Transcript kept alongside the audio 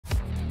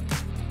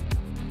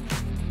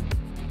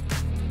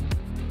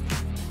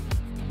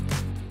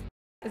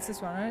It's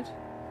this one, right?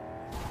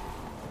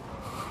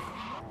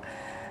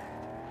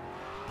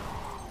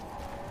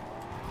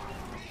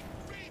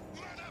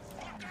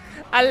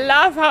 I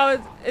love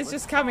how it's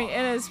just coming in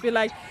and it's be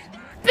like,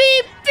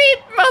 beep, beep,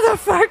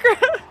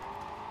 motherfucker!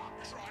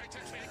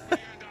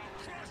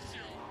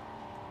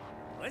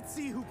 Let's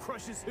see who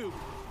crushes who.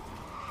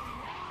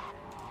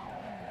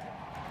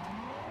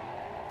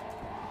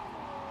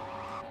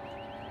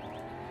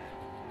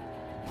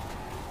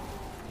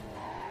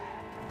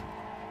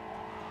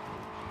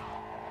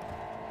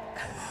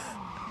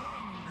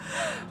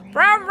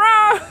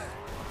 Bro!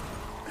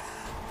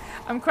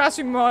 I'm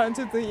crashing more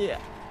into the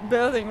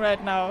building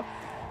right now.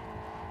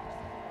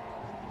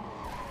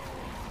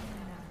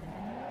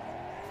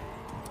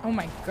 Oh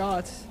my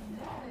god.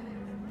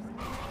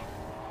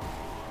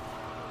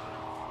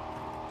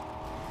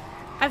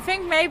 I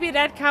think maybe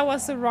that car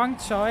was the wrong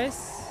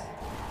choice.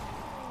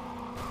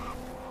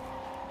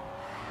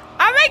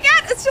 Oh my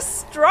god, it's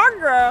just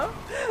stronger.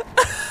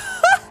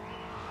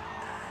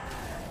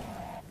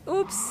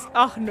 Oops.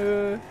 Ach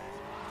no.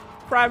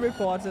 Crime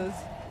reported.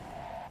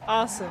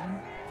 Awesome.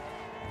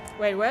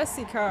 Wait, where's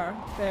the car?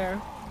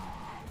 There.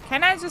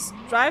 Can I just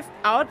drive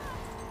out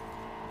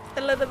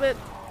a little bit?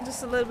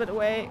 Just a little bit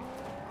away.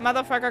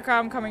 Motherfucker car,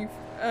 I'm coming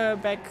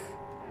back.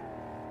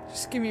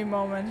 Just give me a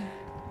moment.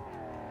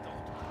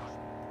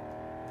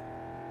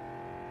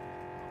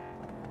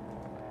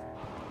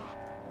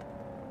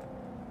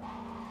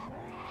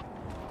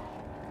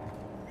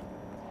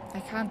 I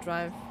can't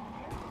drive.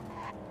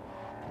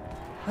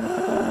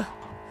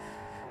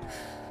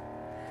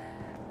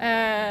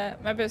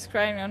 My best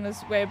crying on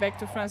his way back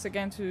to France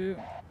again to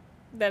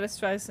that is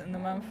twice in the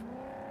month.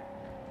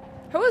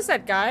 Who is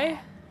that guy?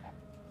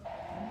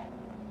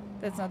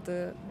 That's not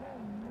the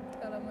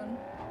element.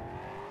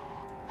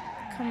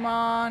 Come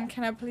on,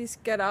 can I please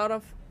get out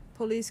of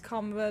police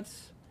combat?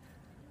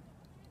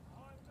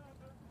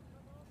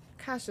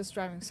 Car's just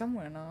driving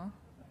somewhere now.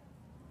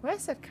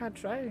 Where's that car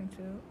driving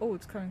to? Oh,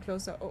 it's coming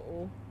closer.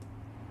 Uh-oh.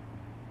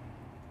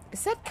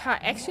 Is that car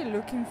actually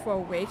looking for a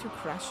way to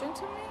crash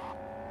into me?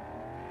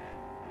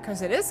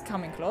 Because it is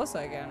coming closer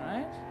again,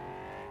 right?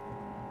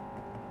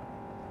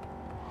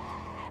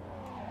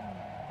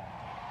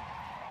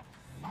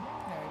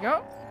 There we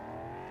go.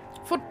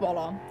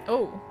 Footballer.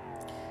 Oh.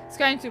 He's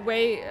going to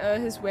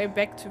his way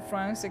back to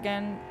France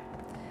again.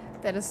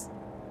 That is...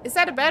 Is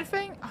that a bad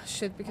thing? Oh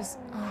shit, because...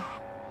 Oh,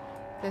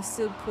 there's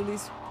still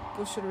police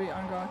butchery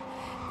on guard.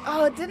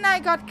 Oh, didn't I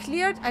got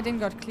cleared? I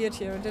didn't got cleared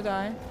here, did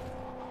I?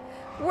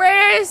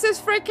 Where is this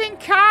freaking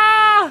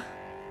car?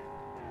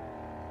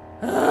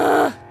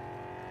 Ugh.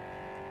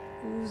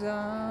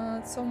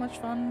 It's so much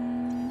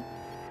fun.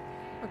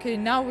 Okay,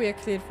 now we are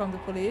cleared from the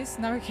police.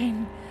 Now we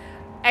can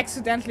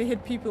accidentally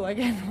hit people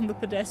again on the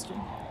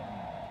pedestrian.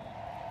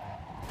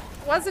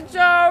 What's a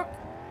joke?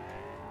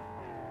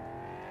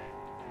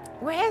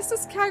 Where is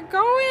this car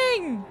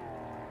going?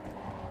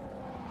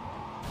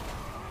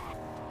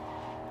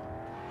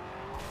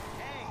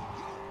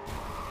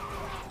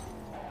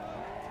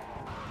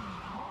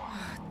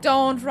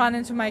 Don't run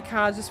into my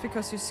car just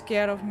because you're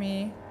scared of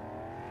me.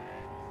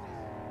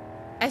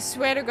 I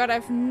swear to God, I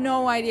have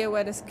no idea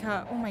where this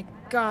car... Oh my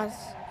God.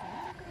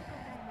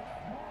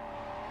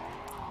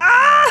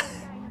 Ah!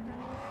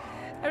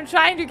 I'm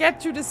trying to get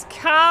to this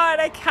car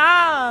and I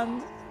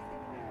can't.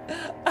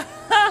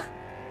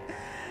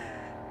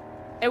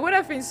 It would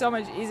have been so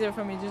much easier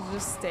for me to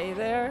just stay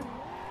there.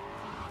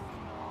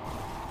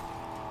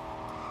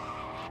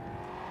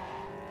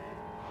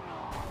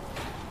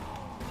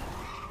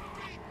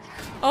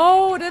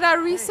 Oh, did I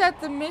reset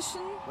the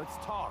mission? Let's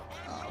talk.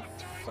 Oh,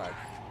 fuck.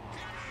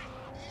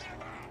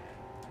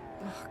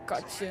 Oh,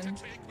 gotcha.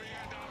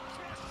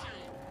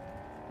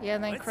 Yeah,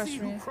 then crush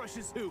me.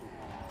 Who.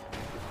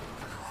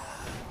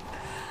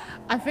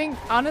 I think,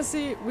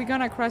 honestly, we're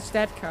gonna crush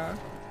that car.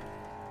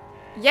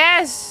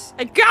 Yes!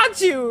 I got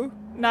you!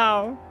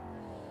 Now.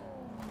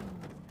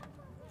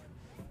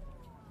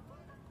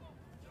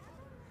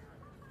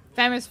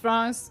 Famous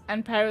France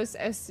and Paris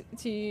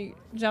ST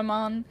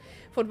German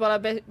footballer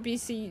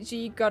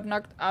BCG got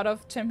knocked out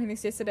of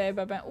Champions League yesterday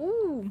by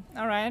ooh,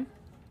 alright.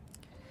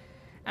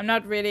 I'm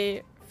not really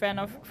a fan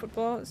of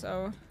football,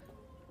 so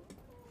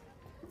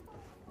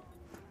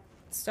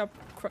stop.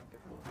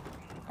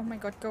 Oh my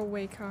god, go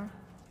away, car.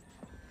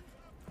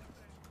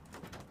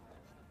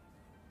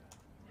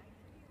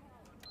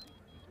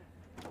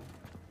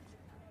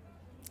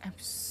 I'm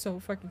so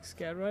fucking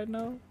scared right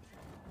now.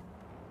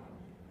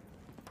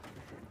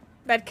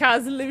 That car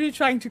is literally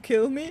trying to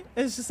kill me.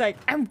 It's just like,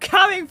 I'm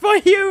coming for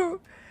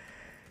you!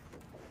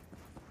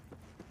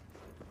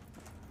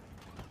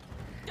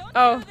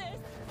 Oh.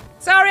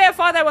 Sorry, I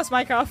thought that was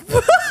my car. It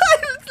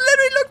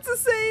literally looked the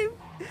same.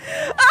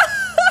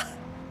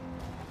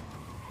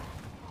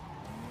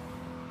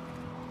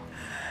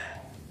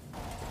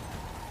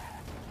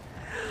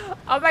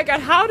 Oh my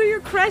god, how do you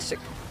crash?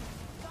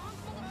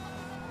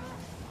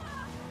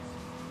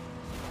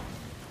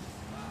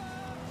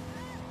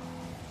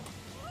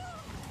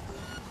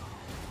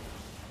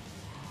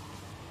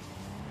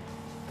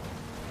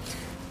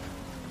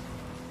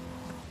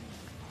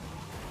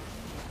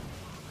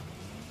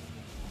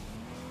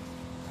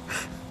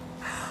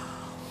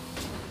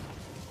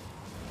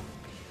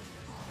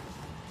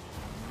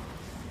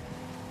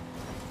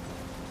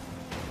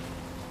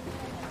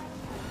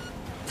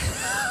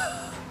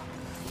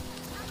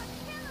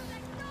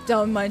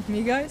 Don't mind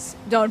me, guys.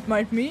 Don't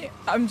mind me.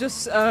 I'm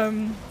just,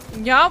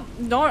 yeah,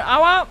 don't,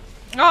 aua.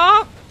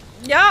 Oh,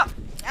 yeah,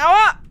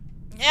 aua.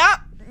 Yeah,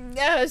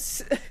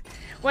 yes.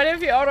 What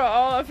if you order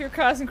all of your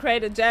cars and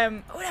create a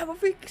jam? Oh, that would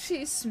be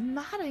actually a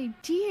smart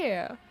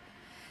idea.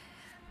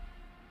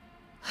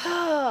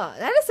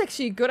 That is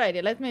actually a good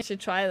idea. Let me actually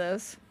try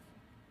this.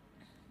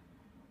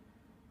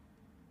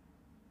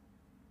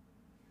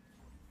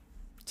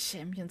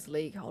 Champions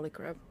League, holy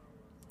crap.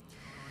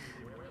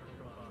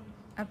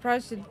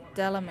 Approach the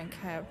Delamain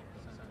cap.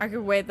 I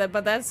could wait that,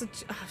 but that's a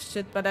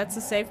but that's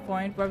a save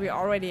point where we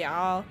already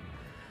are.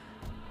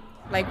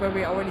 Like where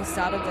we already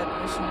started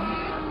that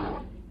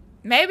mission.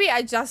 Maybe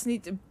I just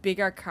need a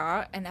bigger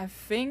car, and I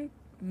think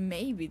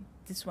maybe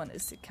this one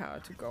is the car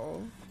to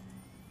go.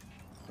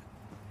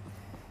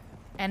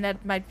 And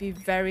that might be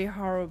very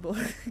horrible,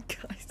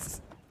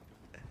 guys.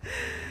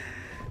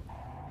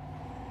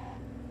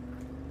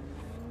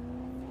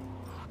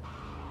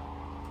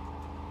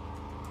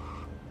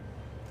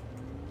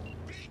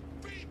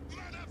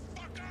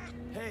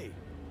 Hey,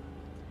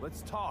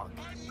 let's talk.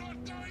 I'm not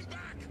going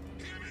back!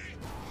 Hear me?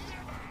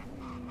 Never!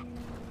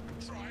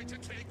 Try to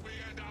take me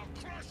and I'll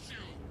crush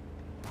you!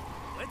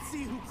 Let's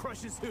see who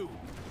crushes who.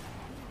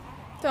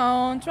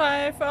 Don't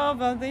drive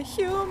over the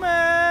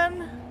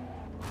human.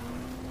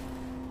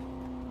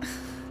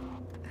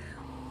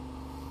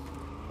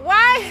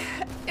 Why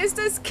is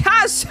this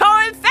car so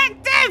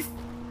effective?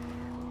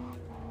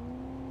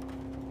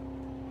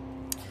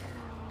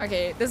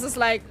 Okay, this is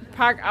like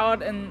park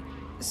out in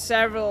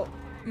several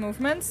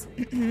movements.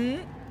 You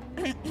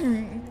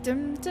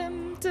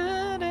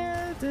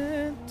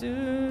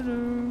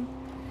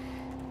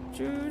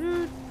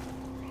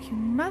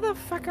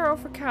motherfucker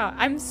of a car.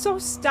 I'm so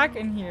stuck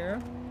in here.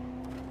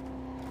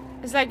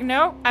 It's like,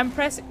 no, I'm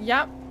pressing.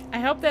 Yep. I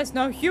hope there's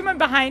no human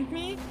behind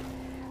me.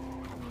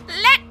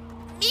 Let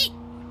me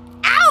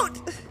out!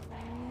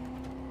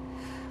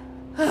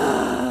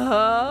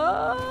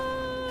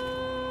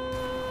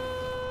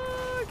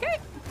 Okay.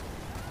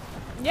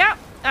 Yeah,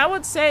 I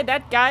would say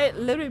that guy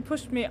literally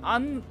pushed me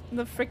on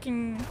the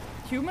freaking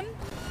human.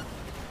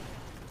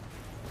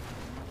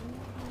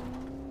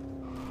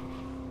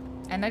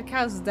 And that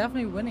car is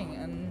definitely winning,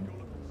 and...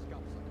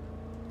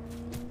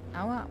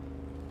 Ow.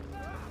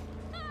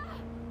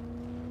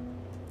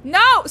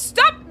 No!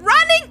 Stop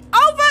running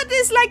over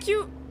this like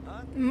you...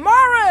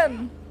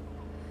 moron!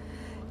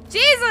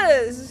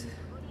 Jesus!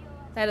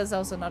 That is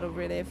also not a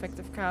really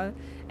effective car.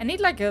 I need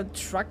like a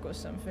truck or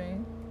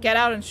something. Get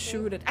out and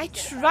shoot it. I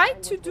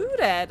tried to do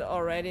that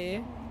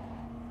already.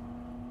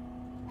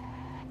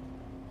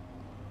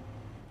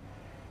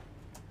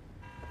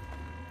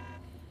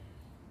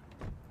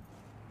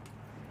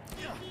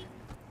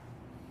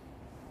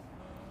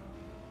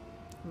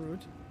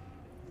 Rude.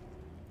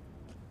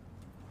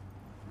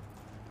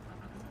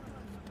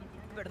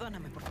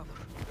 Perdóname, por favor.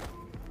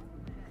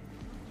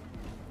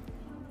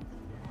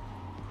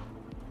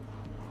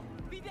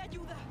 Pide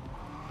ayuda.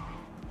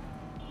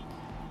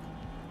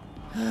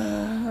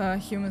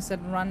 Humans that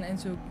run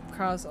into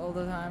cars all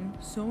the time.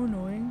 So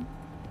annoying.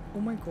 Oh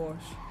my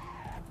gosh.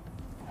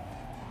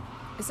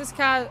 Is this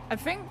car... I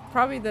think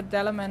probably the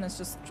Delamain is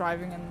just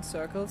driving in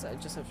circles. I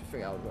just have to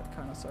figure out what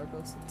kind of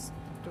circles it's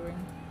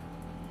doing.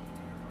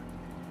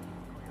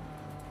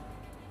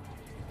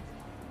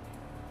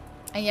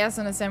 And yes,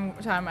 at the same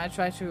time, I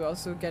try to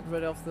also get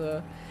rid of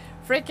the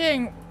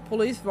freaking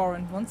police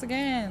warrant once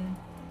again.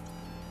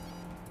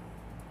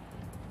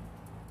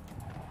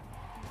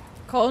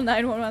 Call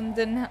 911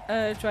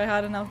 didn't try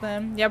hard enough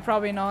then. Yeah,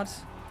 probably not.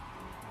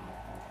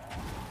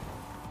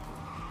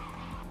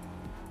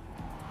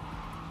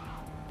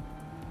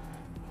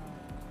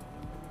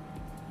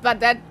 But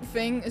that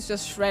thing is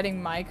just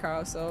shredding my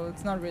car, so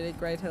it's not really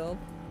great help.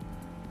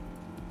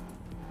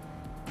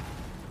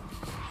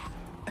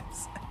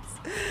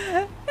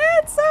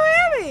 It's so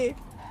heavy!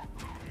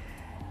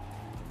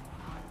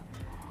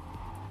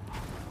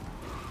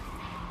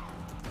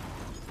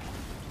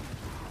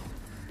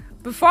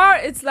 Before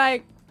it's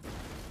like...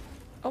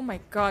 Oh my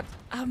god.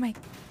 Oh my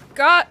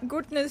god,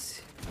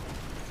 goodness.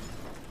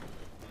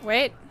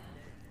 Wait.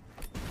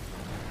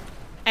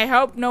 I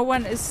hope no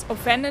one is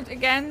offended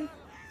again.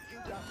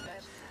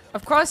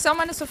 Of course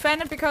someone is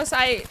offended because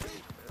I...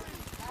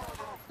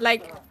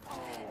 Like...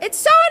 It's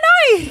so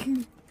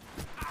annoying!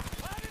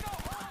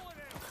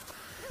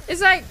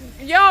 It's like,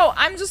 yo,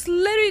 I'm just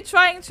literally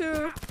trying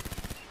to...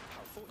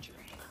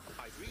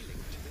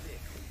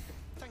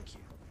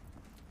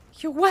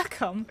 You're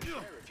welcome.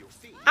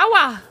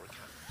 Aua!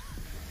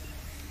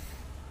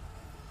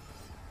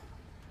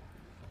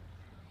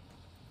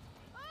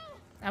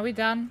 Are we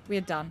done?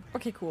 We're done.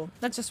 Okay, cool.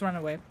 Let's just run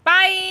away.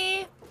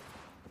 Bye!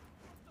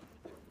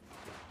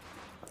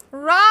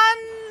 Run!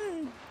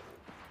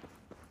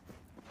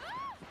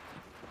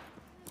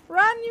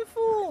 Run, you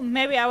fool!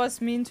 Maybe I was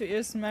mean to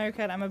East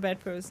America and I'm a bad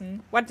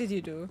person. What did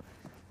you do?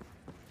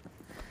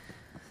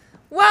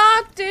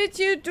 What did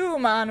you do,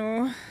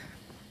 Manu?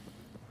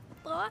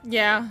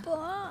 Yeah.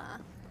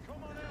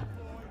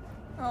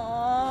 Oh,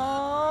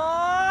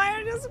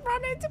 I just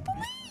run into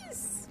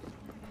police!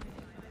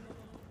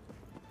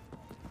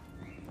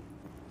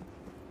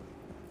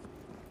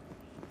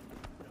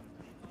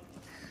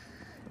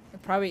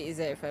 probably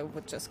easier if I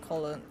would just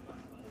call it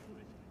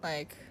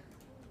like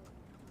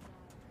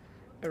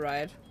a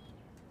ride.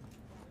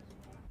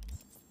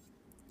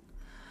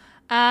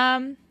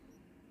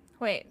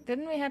 Wait,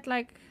 didn't we had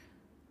like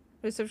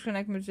research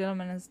connect with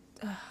gentlemen is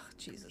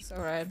Jesus,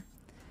 alright.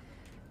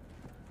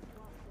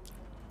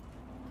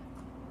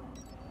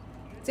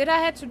 Did I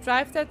have to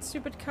drive that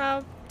stupid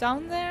car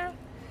down there?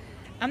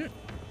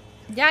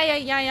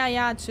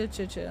 Yeah,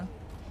 chill.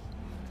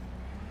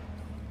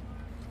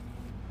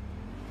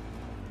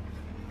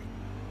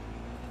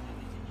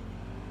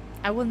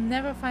 I will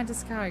never find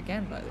this car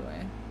again, by the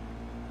way.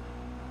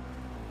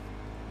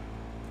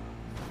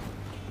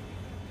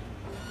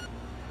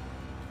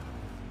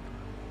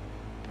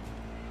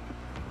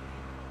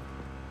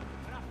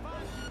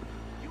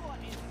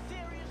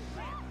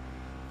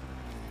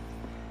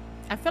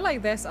 I feel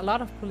like there's a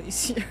lot of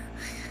police here.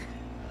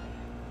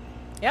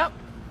 Yep.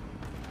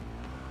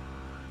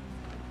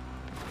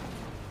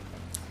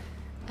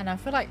 And I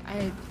feel like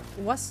I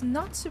was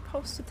not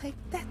supposed to take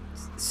that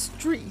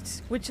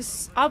street, which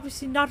is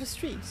obviously not a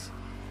street.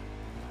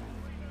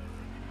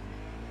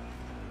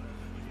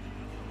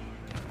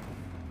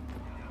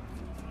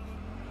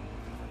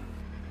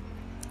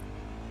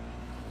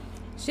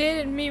 She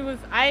hated me with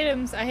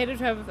items. I hated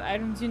her with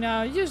items, you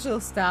know, usual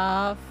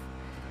stuff.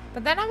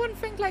 But then I wouldn't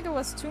think like it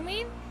was too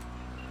mean.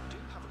 Do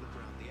have a look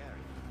around the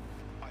area.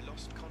 I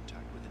lost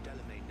contact with the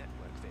Delamain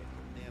network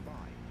vehicle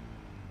nearby.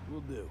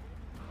 Will do.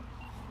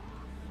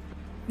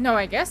 No,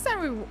 I guess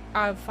then we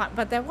are fine.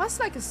 But there was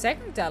like a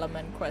second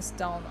element quest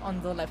down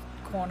on the left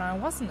corner,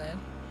 wasn't it?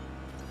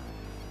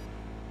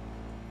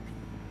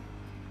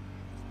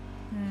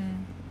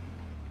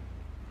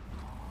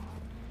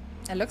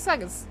 It looks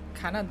like it's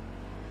kind of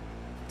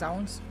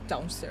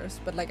downstairs,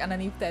 but like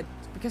underneath that,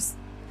 because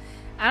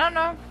I don't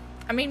know.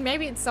 I mean,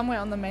 maybe it's somewhere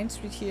on the main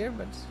street here,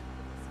 but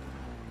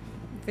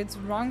if it's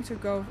wrong to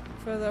go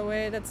further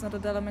away, that's not a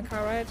Delamain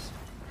car, right?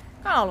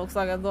 Kinda looks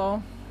like it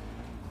though.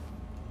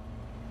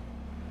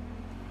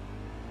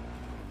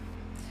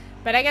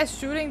 But I guess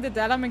shooting the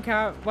Delamain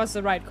car was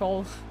the right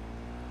call.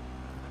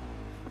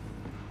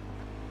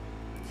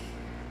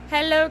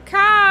 Hello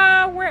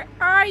car, where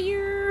are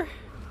you?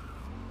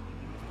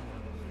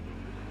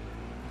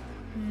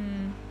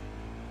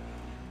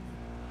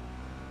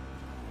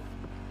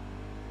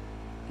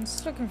 I'm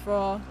just looking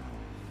for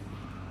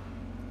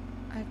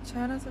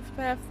alternative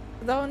path.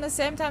 Though at the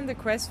same time the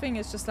quest thing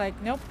is just like,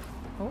 nope.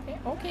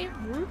 Okay,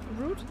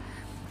 rude.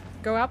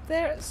 Go up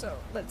there, so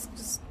let's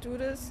just do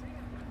this.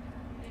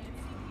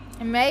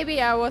 And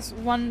maybe I was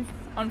on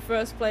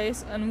first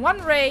place in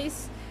one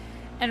race,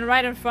 and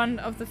right in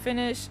front of the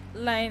finish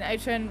line I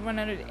turned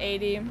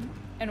 180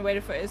 and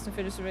waited for Ace to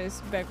finish the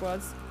race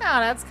backwards. Oh,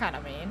 that's kind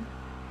of mean.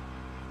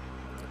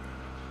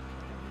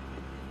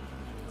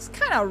 It's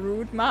kind of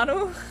rude,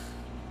 Manu.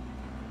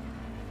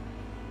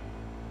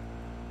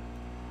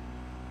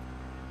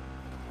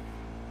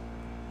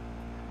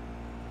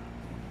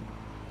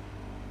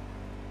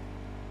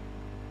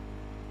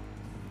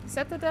 Is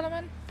that the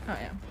Delamain? Oh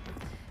yeah.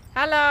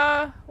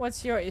 Hello,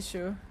 what's your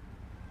issue?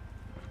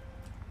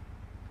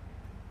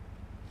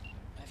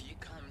 Have you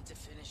come to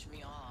finish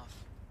me off?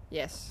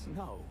 Yes.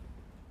 No.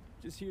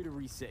 Just here to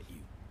reset you.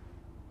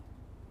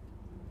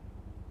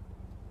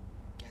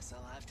 Guess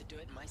I'll have to do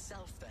it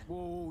myself then.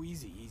 Whoa,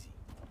 easy.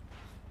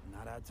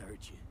 Not out to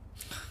hurt you.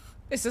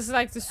 Is this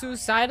like the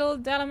suicidal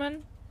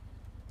Delamain?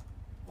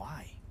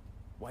 Why?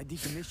 Why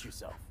decommiss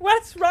yourself?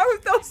 What's wrong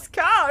with those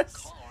cars?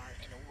 Car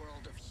in a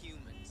world of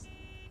humans.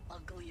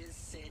 Ugly as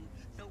sin,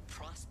 no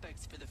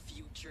prospects for the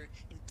future,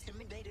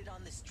 intimidated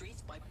on the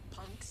streets by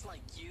punks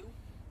like you.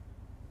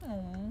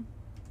 Aww.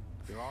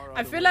 There are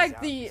I other feel ways like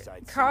out the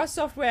besides car suicide.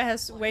 software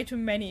has way too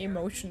many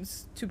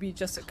emotions to be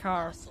just a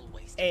car Colossal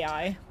waste of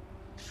AI. time.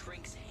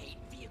 Shrinks hate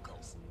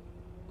vehicles.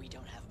 We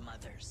don't have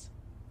mothers.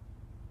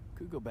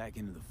 Could go back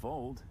into the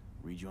fold,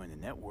 rejoin the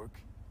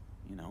network.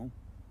 You know,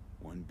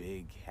 one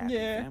big happy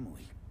Yeah.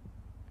 family.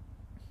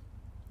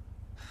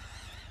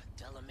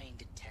 Delamain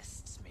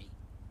detests me.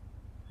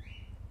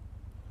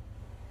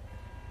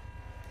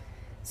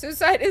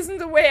 Suicide isn't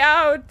the way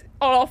out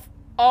of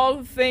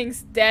all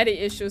things daddy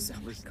issues. Oh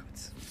my Listen, god.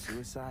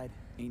 suicide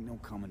ain't no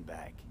coming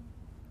back.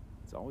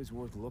 It's always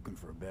worth looking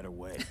for a better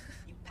way.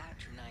 You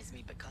patronize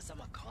me because I'm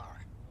a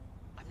car.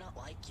 I'm not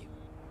like you.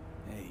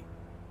 Hey,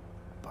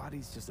 a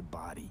body's just a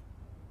body.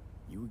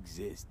 You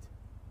exist.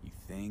 You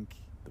think,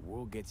 the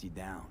world gets you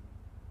down.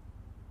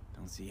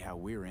 Don't see how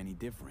we're any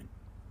different.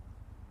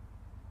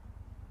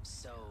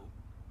 So,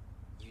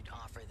 you'd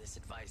offer this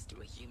advice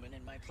to a human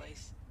in my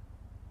place?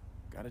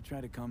 Gotta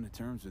try to come to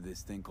terms with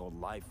this thing called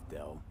life,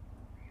 Del.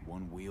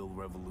 One wheel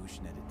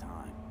revolution at a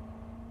time.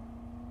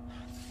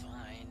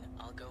 Fine,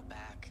 I'll go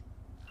back.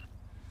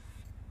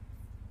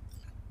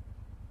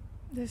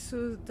 The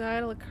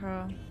suicidal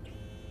car.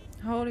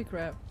 Holy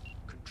crap.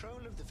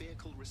 Control of the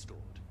vehicle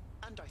restored,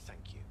 and I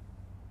thank you.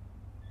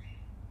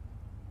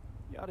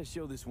 You ought to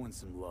show this one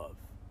some love.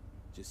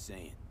 Just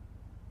saying.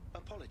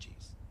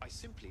 Apologies, I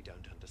simply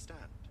don't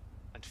understand,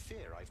 and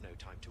fear I've no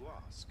time to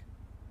ask.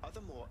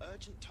 Other more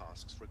urgent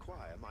tasks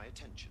require my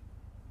attention.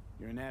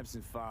 You're an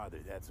absent father,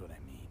 that's what I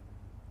mean.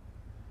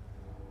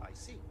 I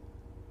see.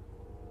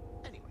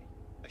 Anyway,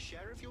 a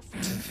share of your fee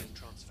has been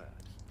transferred.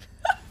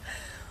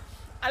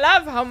 I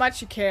love how much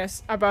he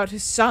cares about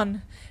his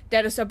son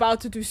that is about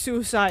to do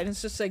suicide.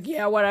 It's just like,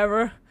 yeah,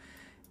 whatever.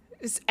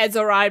 It's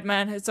alright,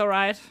 man. It's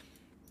alright.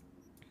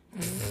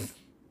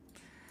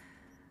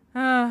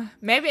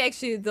 Maybe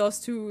actually those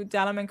 2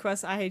 Dalaman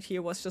quests I hate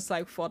here was just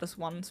like for this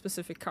one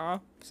specific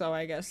car. So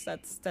I guess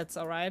that's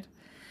alright.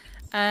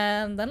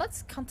 And then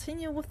let's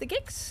continue with the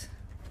gigs.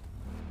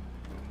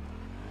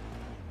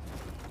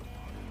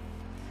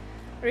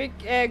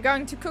 We're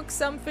going to cook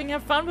something,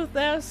 have fun with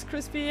this,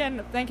 Crispy,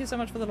 and thank you so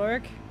much for the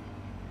lurk.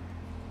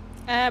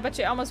 But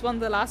she almost won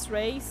the last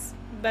race,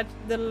 but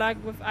the luck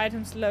with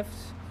items left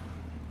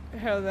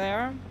her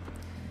there.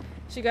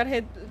 She got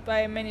hit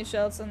by many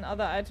shells and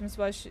other items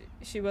while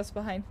she was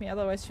behind me,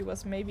 otherwise she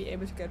was maybe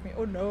able to get me.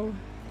 Oh no.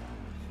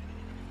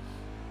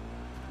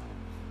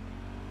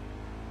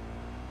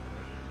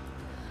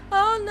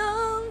 Oh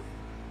no.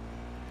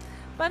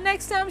 But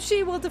next time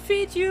she will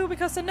defeat you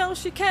because I know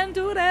she can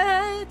do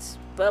that.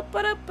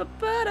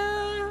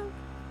 Ba-ba-da-ba-ba-da.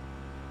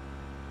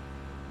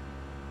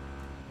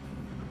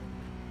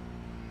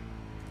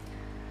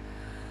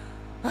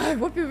 It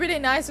would be really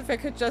nice if I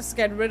could just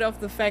get rid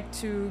of the fact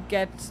to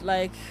get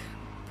like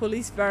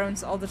police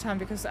varants all the time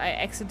because I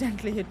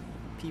accidentally hit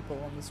people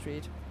on the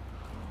street.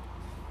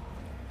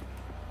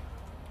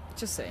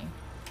 Just saying.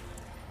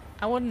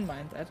 I wouldn't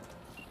mind that.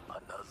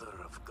 Another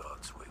of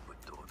God's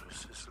wayward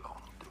daughters is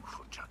long due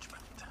for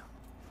judgment.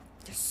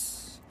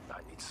 Yes.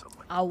 I need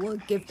someone. I will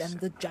give them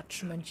the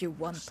judgment you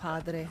want,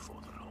 Padre. For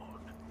the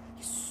Lord.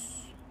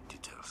 Yes.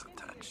 Details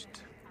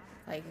attached.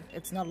 Like,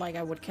 it's not like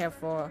I would care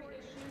for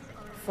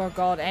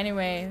God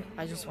anyway.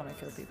 I just want to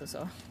kill people,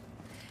 so.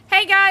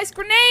 Hey guys,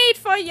 grenade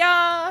for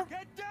ya!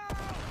 Get down!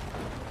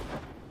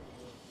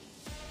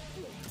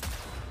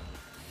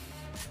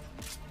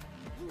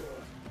 You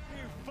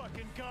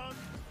fucking gun!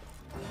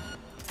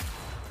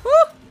 Woo!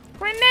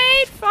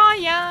 Grenade for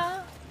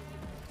ya!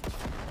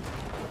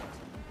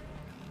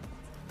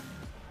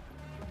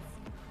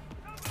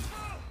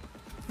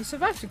 You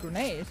survived the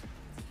grenade.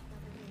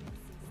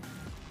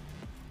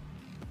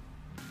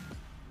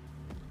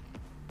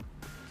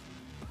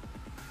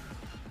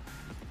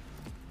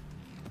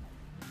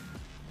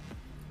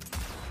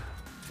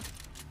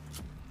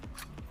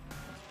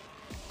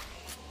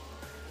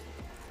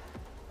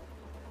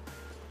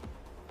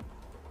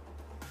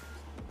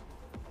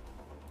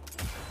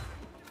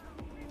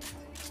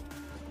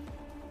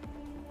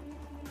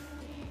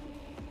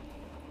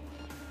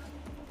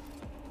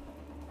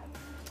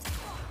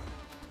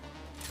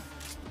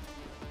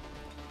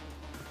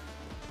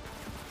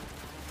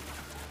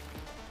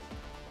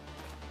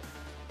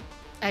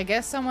 I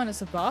guess someone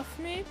is above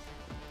me.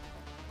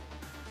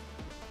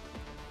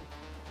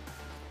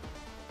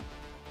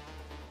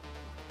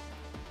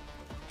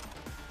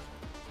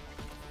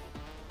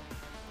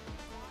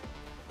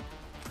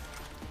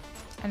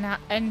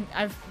 And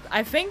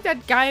I think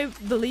that guy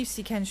believes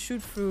he can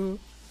shoot through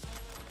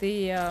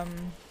the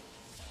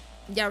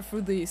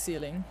through the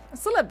ceiling.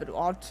 It's a little bit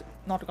odd,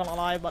 not gonna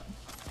lie, but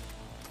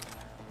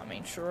I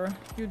mean, sure,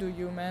 you do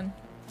you, man.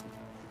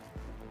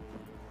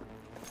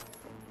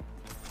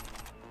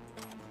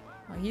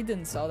 Oh, he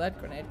didn't saw that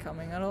grenade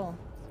coming at all.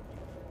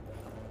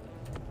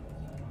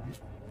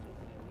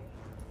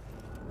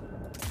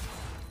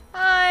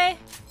 Hi.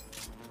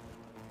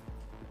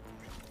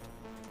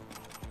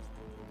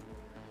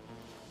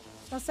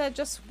 Was there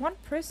just one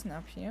person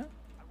up here?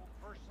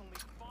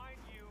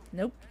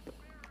 Nope.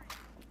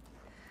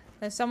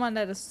 There's someone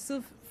that is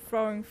still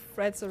throwing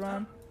threads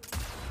around.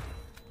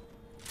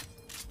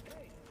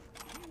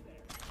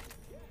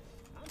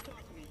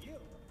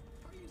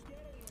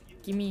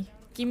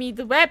 Gimme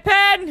the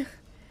weapon!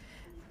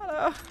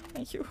 Hello,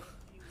 thank you.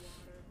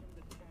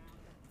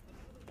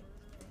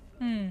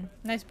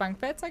 Nice bunk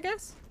beds, I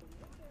guess.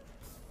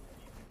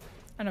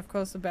 And of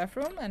course the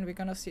bathroom, and we're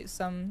gonna see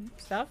some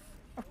stuff,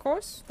 of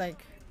course,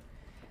 like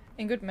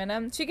in good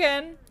manner.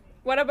 Chicken,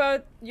 what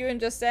about you in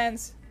Just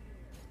Dance?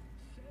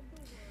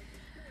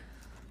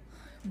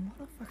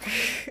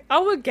 Motherfucker. I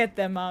will get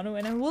there, Manu,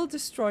 and I will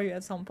destroy you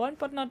at some point,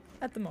 but not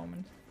at the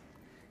moment.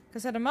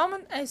 Because at the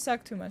moment, I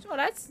suck too much. Oh,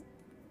 that's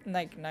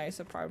like nice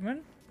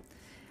apartment.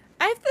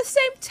 I have the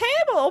same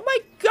table! Oh my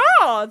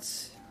god!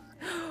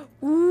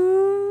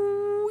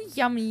 Ooh,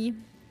 yummy.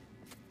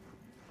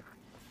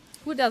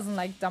 Who doesn't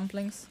like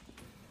dumplings?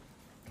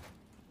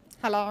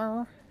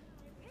 Hello?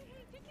 Hey,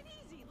 take it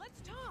easy.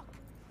 Let's talk.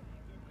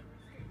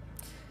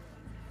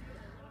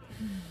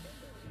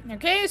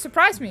 Okay,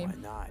 surprise me. Why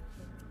not?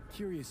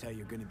 Curious how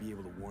you're gonna be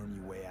able to worm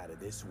your way out of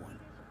this one.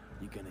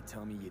 You gonna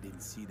tell me you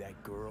didn't see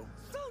that girl?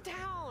 Slow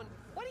down.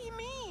 What do you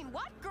mean?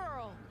 What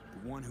girl?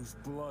 The one whose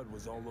blood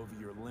was all over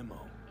your limo.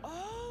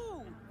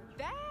 Oh,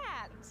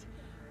 that.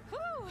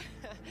 Whew.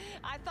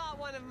 I thought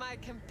one of my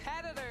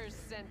competitors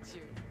sent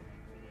you.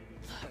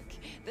 Look,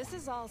 this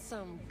is all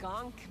some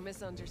gonk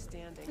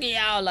misunderstanding.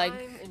 Yeah, like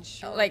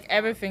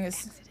everything is.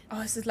 Accident.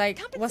 Oh, is it like,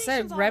 what's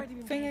that Compensation's rap already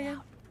been thing paid again?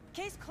 out.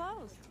 Case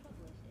closed.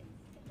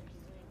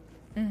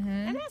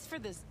 as for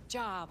this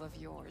job of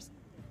yours,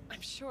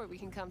 I'm sure we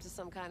can come to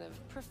some kind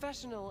of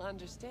professional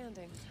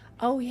understanding.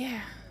 Oh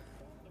yeah.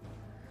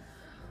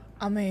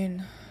 I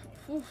mean,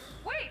 oof.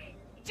 Wait!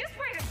 Just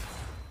wait a...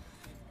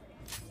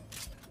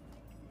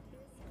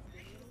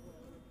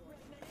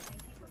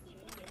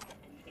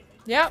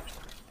 Yep.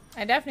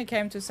 I definitely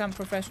came to some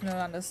professional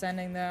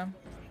understanding there.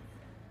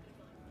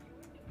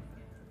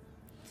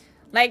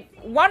 Like,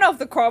 one of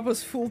the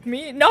corpus fooled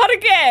me. Not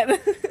again!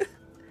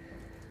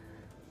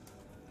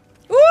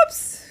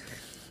 Oops!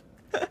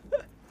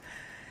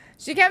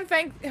 She can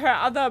thank her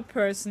other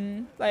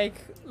person, like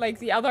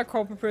the other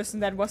corporate person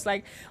that was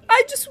like,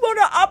 I just want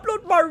to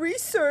upload my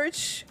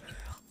research.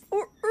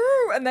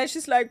 And then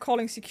she's like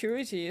calling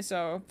security,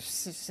 so...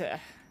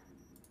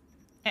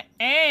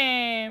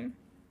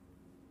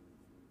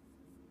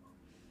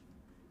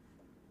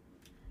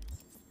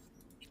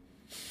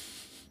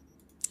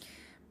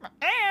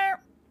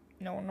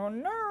 No, no,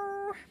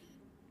 no.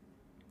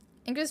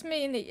 Increase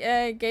me in the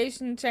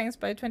engagement chance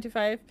by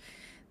 25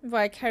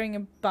 while carrying a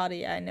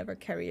body. I never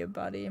carry a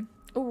body.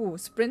 Oh,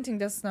 sprinting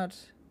does not.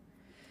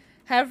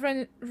 Health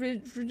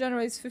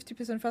regenerates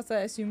 50% faster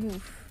as you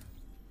move.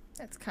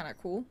 That's kind of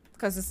cool.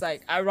 Because it's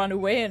like, I run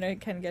away and I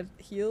can get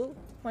heal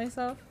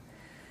myself.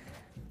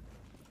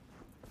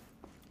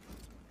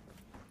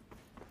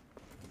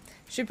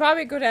 She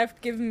probably could have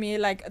given me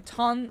like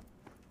tons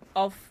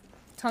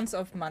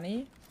of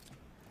money.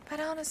 But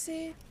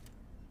honestly,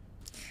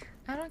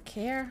 I don't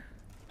care.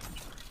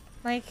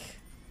 Like,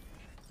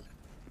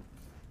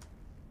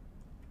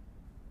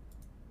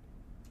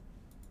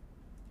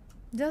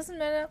 doesn't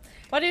matter.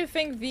 What do you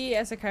think V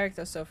as a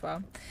character so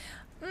far?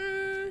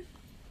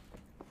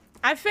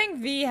 I think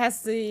V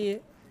has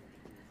the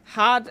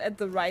heart at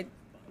the right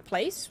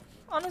place,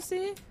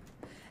 honestly.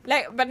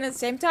 Like, but at the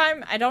same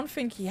time, I don't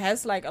think he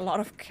has like a lot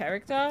of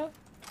character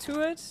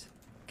to it.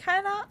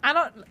 Kinda. I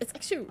don't. It's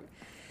actually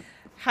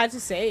hard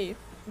to say.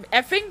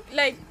 I think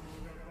like.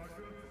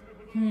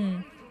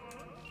 And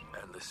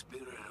the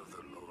spirit of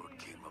the Lord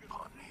came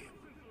upon him,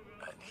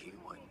 and he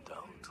went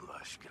down to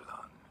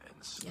Ashkelon and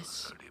slew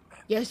 30 men.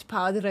 Yes,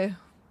 Padre.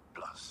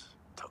 Plus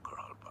Tucker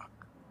Albach.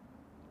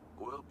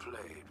 Well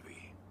played,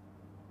 V.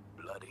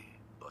 Bloody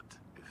but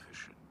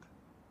efficient.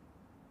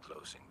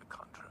 Closing the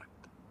contract.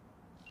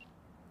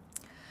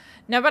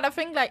 No, but I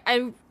think like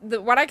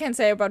what I can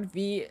say about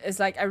V is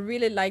like I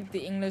really like the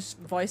English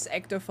voice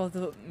actor for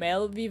the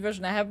male V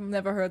version. I have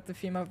never heard the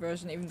female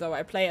version, even though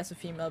I play as a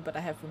female, but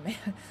I have a male,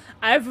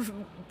 I have a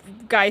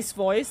guy's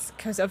voice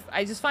because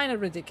I just find it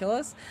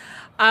ridiculous.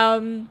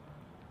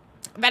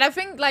 But I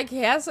think like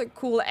he has a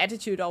cool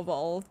attitude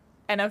overall,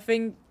 and I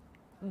think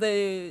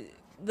the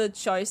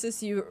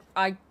choices you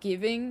are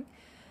giving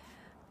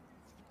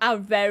are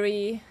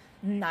very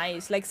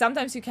nice. Like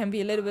sometimes you can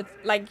be a little bit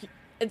like.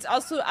 It's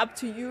also up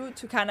to you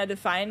to kind of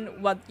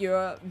define what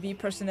your V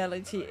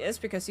personality is,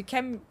 because you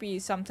can be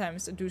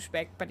sometimes a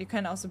douchebag, but you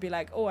can also be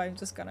like, oh, I'm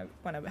just gonna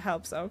wanna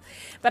help. So,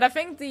 but I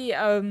think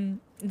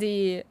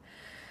the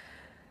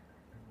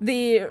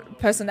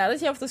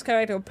personality of this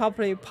character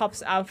probably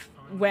pops up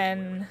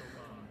when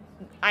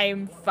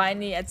I'm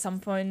finally at some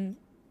point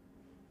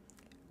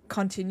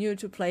continue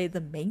to play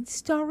the main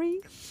story.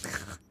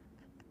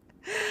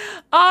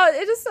 Oh,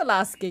 it is the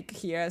last gig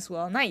here as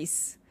well.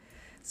 Nice.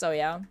 So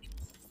yeah.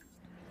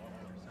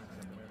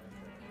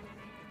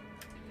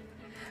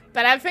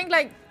 But I think,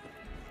 like,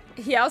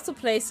 he also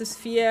plays this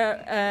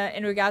fear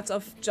in regards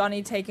of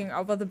Johnny taking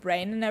over the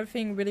brain and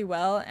everything really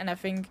well. And I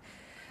think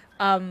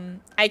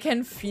I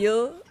can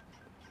feel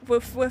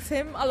with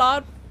him a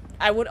lot.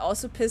 I would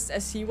also pissed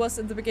as he was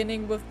in the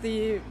beginning with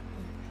the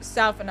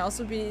stuff and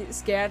also be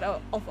scared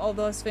of all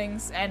those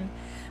things. And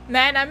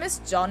man, I miss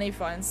Johnny,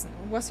 for instance.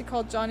 What's he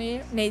called,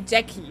 Johnny? Nay,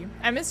 Jackie.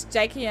 I miss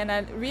Jackie, and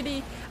I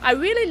really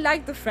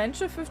like the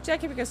friendship with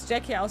Jackie, because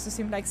Jackie also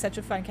seemed like such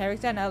a fun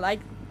character, and I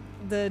like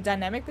the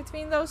dynamic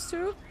between those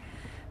two.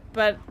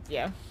 But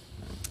yeah,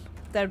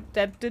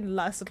 that didn't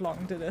last that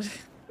long, did it?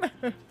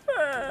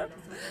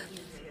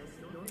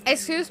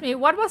 Excuse me,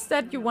 what was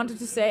that you wanted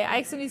to say? I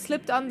accidentally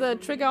slipped on the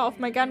trigger of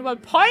my gun while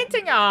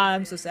pointing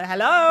arms. So say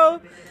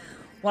hello.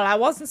 Well, I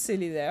wasn't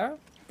silly there.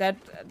 That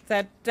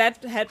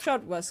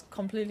headshot was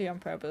completely on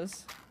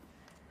purpose.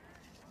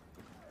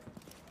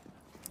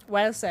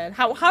 Well said.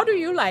 How do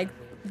you like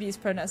V's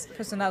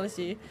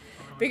personality?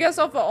 Because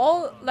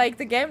overall, like,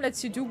 the game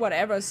lets you do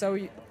whatever, so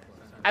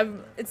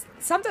it's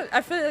sometimes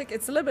I feel like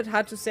it's a little bit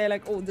hard to say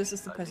like, oh, this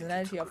is the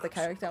personality of the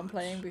character I'm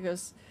playing,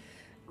 because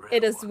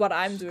it is what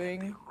I'm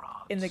doing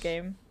in the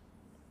game.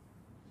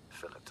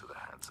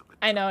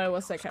 I know it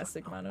was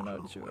sarcastic, man. I know,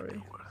 don't you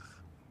worry.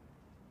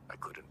 I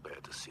couldn't bear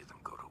to see them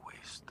go to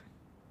waste.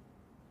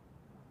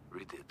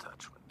 Read the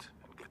attachment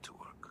and get to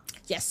work.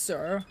 Yes,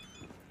 sir.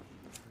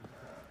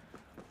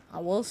 I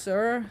will,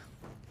 sir.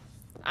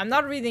 I'm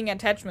not reading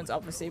attachments,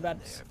 obviously,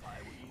 but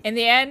in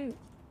the end,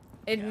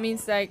 it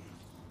means like,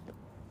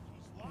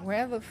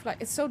 where the fuck?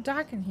 It's so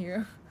dark in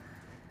here.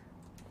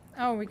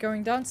 Oh, we're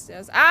going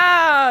downstairs.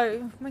 Ah,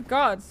 oh my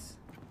god.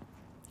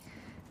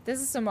 This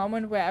is a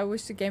moment where I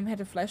wish the game had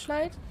a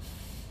flashlight.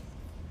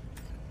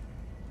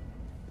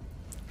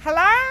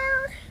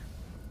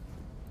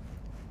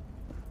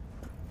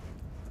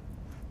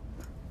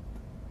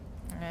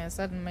 Is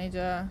that a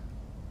major...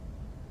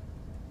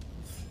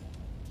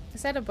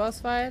 Is that a boss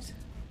fight?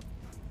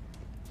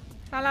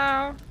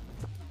 Hello?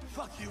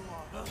 Fuck you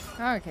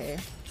all. Okay.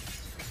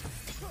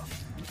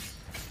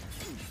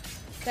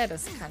 That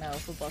is kind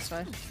of a boss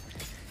fight.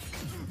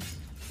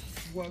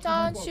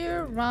 Don't you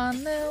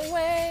run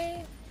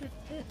away.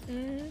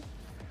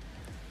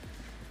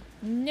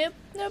 Nope,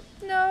 nope,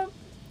 nope.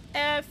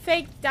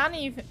 Fake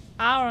Danny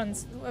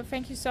Aarons,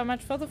 thank you so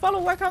much for the follow.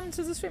 Welcome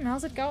to the stream.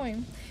 How's it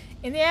going?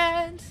 In the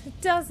end, it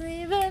doesn't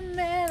even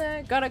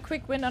matter. Got a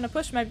quick win on a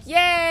push map.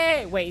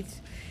 Yay! Wait,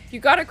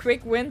 you got a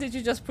quick win? Did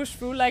you just push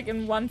through like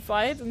in one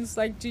fight and it's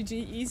like GG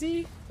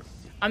easy?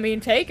 I mean,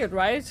 take it,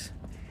 right?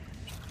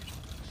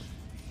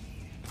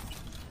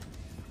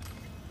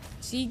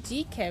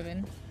 GG,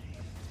 Kevin.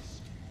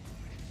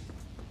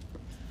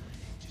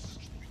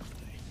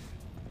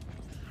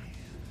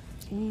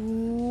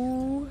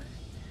 Ooh.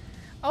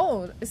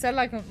 Oh, is that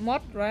like a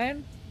mod, right?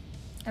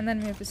 And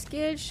then we have a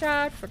skill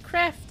shot for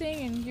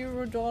crafting and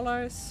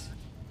 $.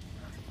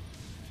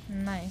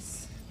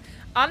 Nice.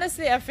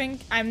 Honestly, I think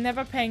I'm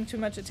never paying too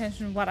much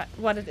attention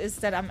what it is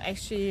that I'm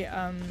actually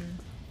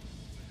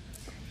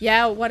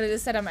what it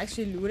is that I'm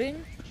actually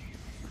looting.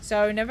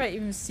 So I never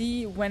even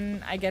see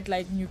when I get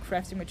like new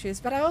crafting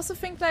materials. But I also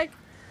think like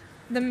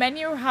the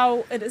menu,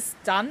 how it is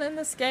done in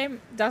this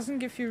game, doesn't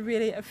give you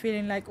really a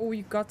feeling like, oh,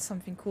 you got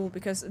something cool,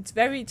 because it's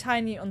very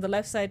tiny on the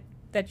left side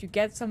that you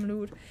get some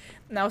loot.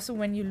 And also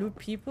when you loot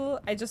people,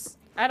 I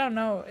don't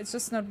know, it's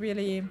just not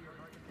really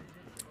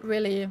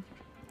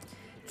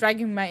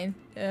dragging my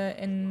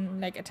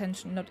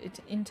attention.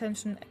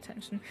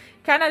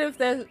 Can I live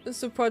their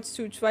supports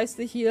too? Twice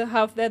the heal,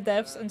 half their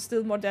deaths, and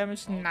still more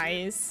damage.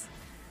 Nice.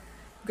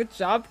 Good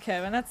job,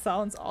 Kevin. That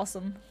sounds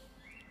awesome.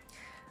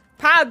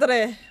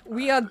 Padre,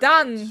 we are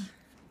done.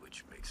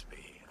 Which makes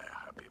me a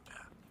happy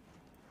man.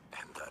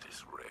 And that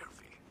is rare,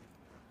 V.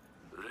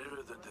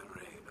 Rarer than the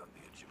rain on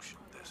the Egyptian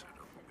desert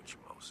over which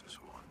Moses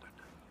wandered.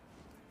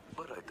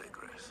 But I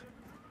digress.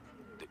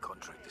 The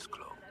contract is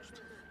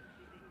closed.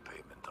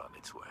 Payment on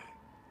its way.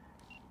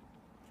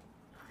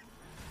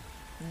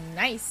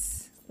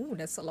 Nice. Ooh,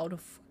 that's a lot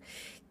of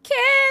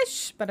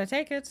cash, but I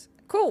take it.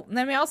 Cool.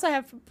 Then we also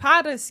have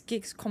Padre's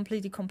gigs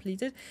completely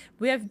completed.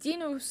 We have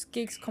Dino's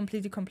gigs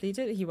completely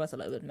completed. He was a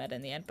little bit mad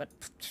in the end, but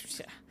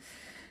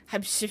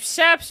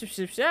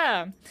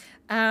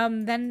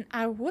then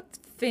I would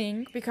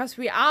think, because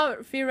we are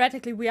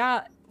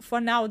for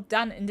now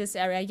done in this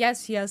area.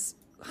 Yes, he has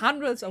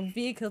hundreds of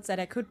vehicles that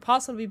I could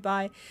possibly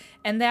buy,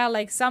 and there are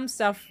like some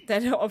stuff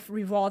that are of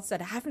rewards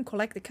that I haven't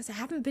collected because I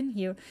haven't been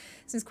here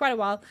since quite a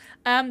while.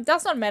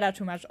 Does not matter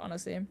too much,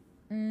 honestly.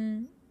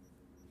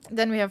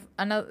 Then we have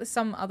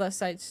some other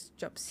side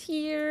jobs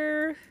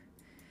here.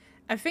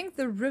 I think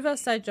the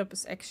riverside job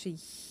is actually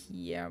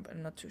here, but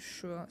I'm not too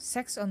sure.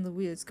 Sex on the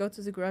wheels. Go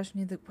to the garage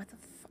near the... What the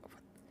fuck?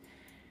 What?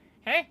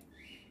 Hey?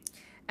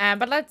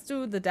 But let's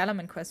do the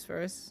Dalaman quest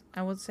first,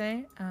 I would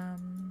say.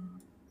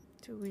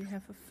 Do we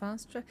have a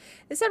fast travel?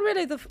 Is that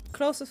really the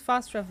closest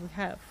fast travel we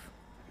have?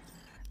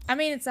 I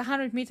mean, it's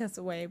 100 meters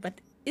away, but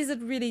is it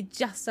really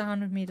just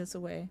 100 meters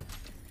away?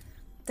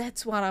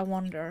 That's what I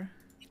wonder.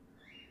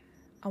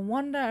 I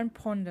wonder and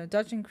ponder.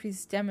 Dodge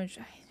increases damage.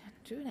 I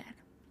don't do that.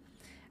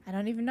 I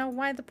don't even know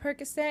why the perk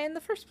is there in the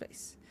first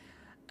place.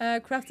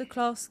 Crafted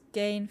claws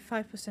gain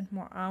 5%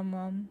 more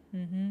armor.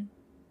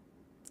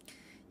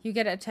 You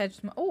get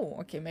attached. Oh,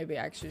 okay. Maybe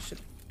I actually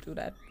should do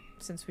that,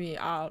 since we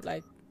are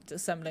like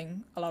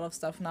assembling a lot of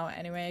stuff now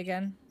anyway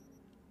again.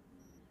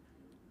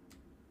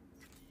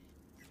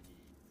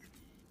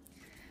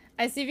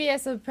 ICV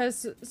as a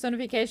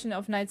personification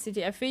of Night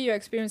City. I feel your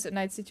experience at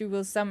Night City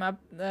will sum up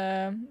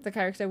the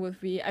character with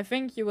V. I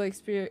think you will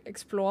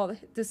explore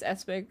this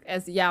aspect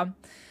as, yeah,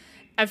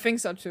 I think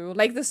so too.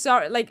 Like the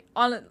story, like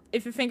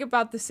if you think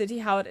about the city,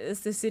 how it is,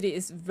 the city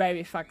is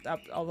very fucked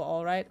up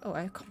overall, right? Oh,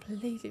 I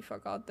completely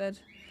forgot that.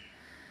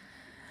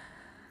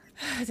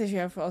 Did you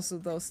have also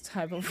those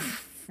type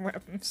of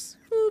weapons?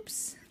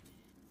 Oops.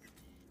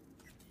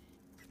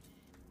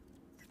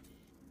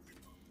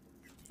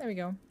 There we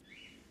go.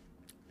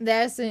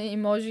 There's an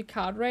emoji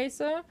card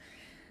racer.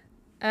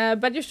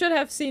 But you should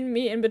have seen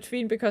me in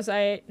between, because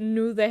I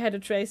knew they had a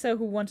tracer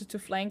who wanted to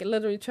flank,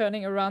 literally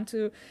turning around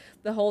to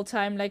the whole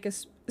time like a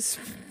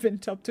spin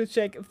top to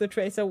check if the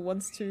tracer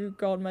wants to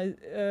go on my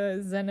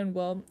Zen. And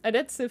well, I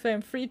did save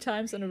him 3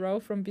 times in a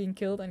row from being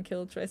killed and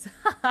killed tracer.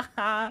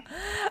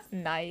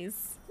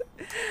 Nice.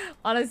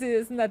 Honestly,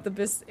 isn't that the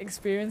best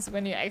experience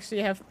when you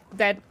actually have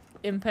that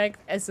impact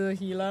as a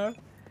healer?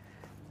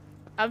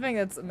 I think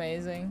that's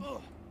amazing.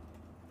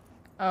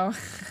 Oh.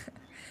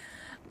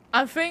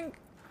 I think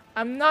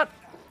I'm not...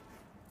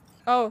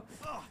 Oh.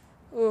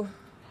 Ooh.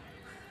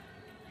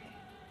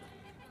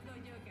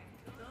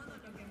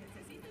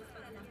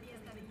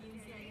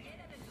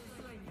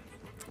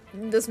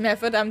 This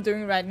method I'm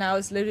doing right now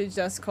is literally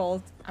just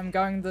called I'm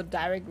going the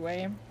direct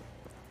way.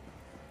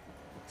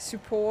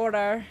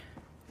 Supporter.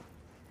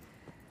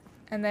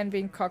 And then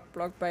being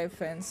cock-blocked by a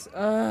fence.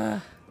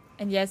 Ugh.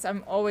 And yes,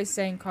 I'm always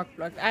saying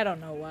cock-blocked. I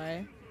don't know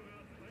why.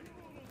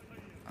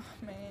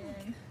 Oh,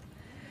 man.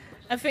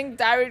 I think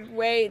direct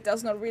way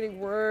does not really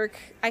work.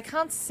 I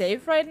can't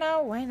save right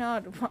now. Why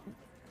not?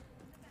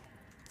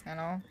 I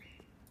know.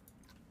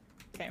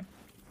 Okay.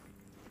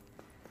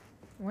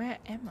 Where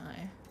am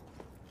I?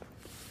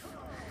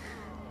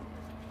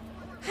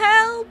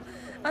 Help!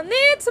 I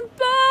need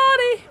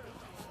somebody!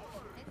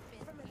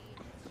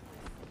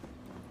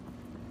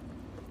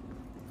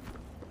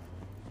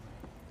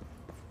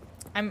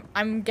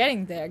 I'm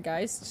getting there,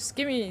 guys. Just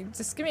give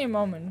me a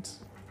moment.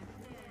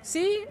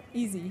 See?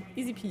 Easy.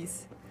 Easy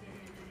peasy.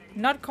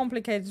 Not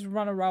complicated to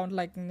run around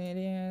like an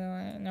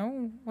idiot.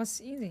 No,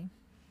 what's easy?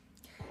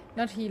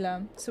 Not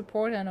healer.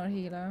 Supporter, not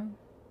healer.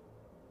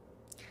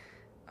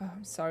 Oh,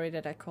 I'm sorry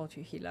that I called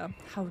you healer.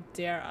 How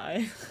dare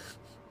I?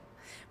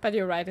 But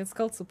you're right, it's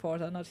called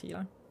supporter, not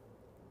healer.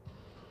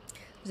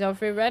 So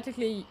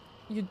theoretically,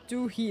 you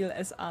do heal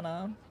as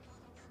Anna.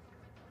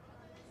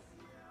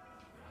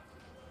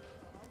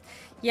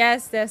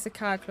 Yes, there's a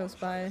car close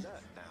by.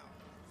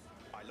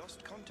 I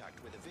lost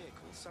contact with a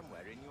vehicle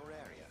somewhere in your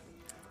area.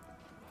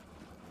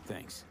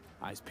 Thanks.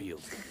 Eyes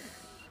peeled.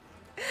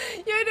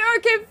 You do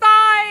okay,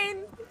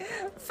 fine!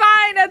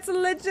 Fine, that's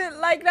legit,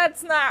 like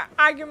that's not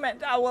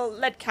argument I will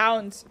let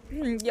count.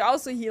 You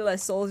also heal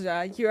as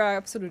soldier. You are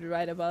absolutely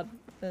right about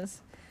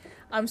this.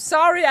 I'm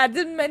sorry, I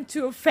didn't mean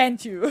to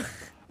offend you.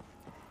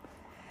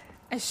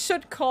 I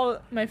should call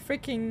my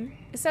freaking...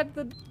 Is that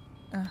the...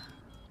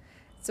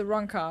 it's the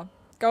wrong car.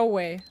 Go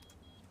away.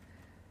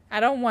 I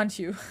don't want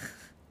you.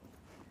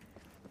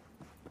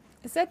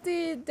 Is that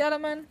the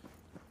Delman?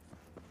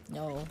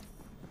 No.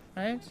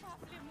 Right?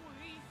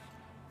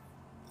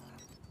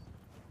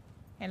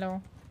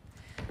 Hello.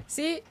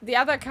 See, the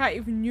other car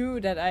even knew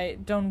that I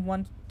don't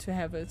want to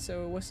have it,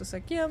 so it was just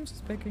like, yeah, I'm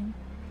just picking.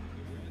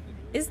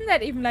 Isn't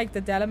that even like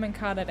the Delman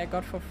car that I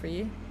got for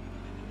free?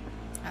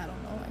 I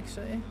don't know,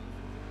 actually.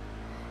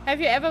 Have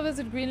you ever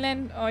visited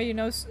Greenland, or you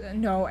know...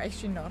 no,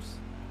 actually not.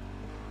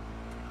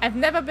 I've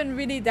never been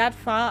really that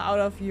far out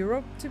of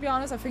Europe, to be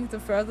honest. I think the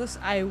furthest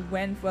I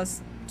went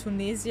was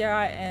Tunisia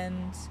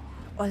and...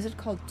 or is it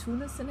called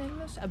Tunis in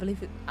English? I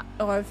believe it...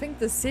 or I think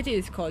the city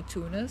is called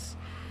Tunis.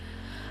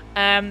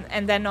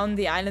 And then on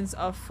the islands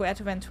of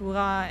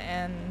Fuerteventura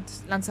and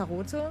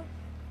Lanzarote,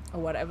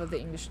 or whatever the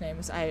English name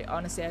is.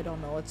 Honestly, I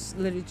don't know. It's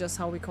literally just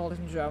how we call it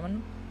in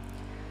German.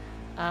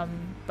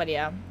 But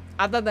yeah,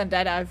 other than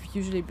that, I've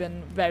usually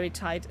been very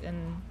tight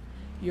in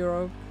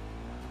Europe.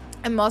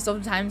 And most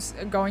of the times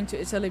going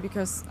to Italy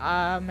because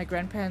my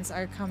grandparents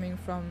are coming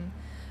from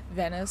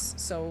Venice.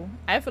 So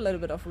I have a little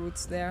bit of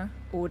roots there.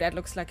 Oh, that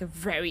looks like a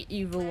very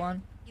evil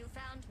one. You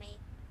found me.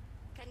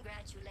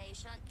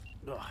 Congratulations.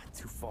 Ugh,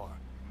 too far.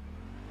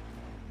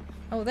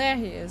 Oh, there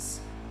he is.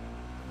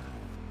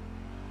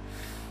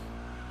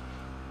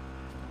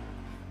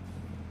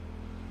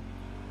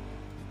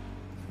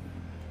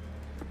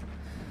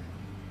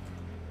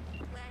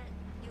 Well,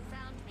 you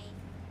found me.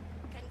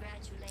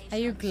 Congratulations. Are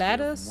you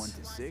Gladys? 1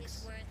 to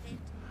 6?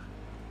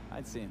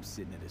 I'd say I'm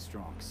sitting at a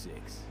strong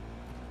 6.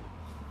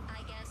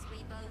 I guess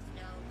we both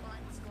know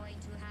what's going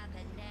to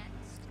happen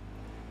next.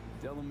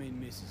 Delamain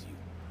misses you.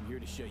 I'm here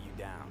to shut you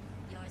down.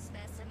 Your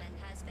specimen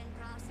has been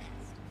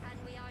processed, and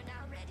we are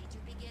now ready to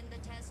begin the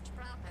test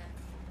proper.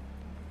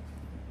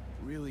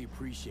 Really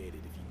appreciate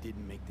it if you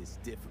didn't make this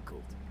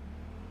difficult.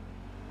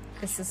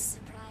 This I have is... a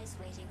surprise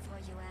waiting for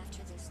you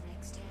after this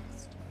next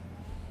test.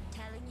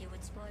 Telling you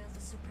would spoil the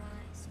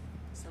surprise,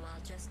 so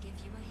I'll just give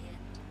you a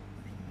hint.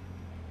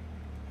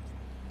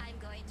 I'm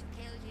going to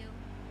kill you,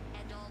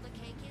 and all the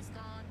cake is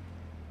gone.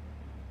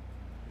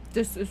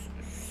 This is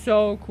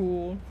so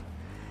cool.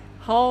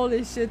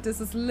 Holy shit, this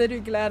is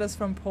literally Gladys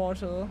from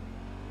Portal.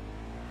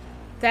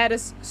 That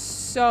is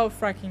so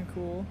freaking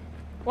cool.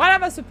 What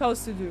am I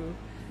supposed to do?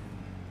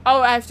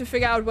 Oh, I have to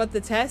figure out what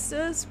the test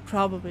is?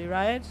 Probably,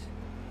 right?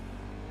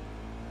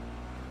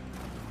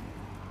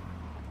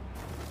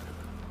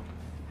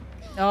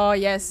 Oh,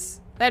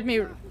 yes. Let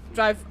me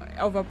drive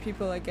over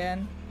people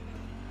again.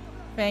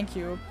 Thank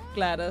you,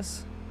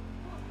 Gladys.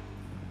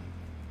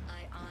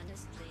 I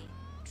honestly,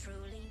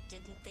 truly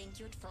didn't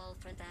think you'd fall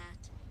for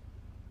that.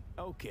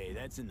 Okay,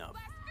 that's enough.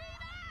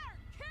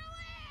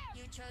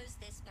 You chose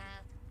this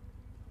path.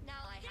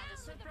 Now I have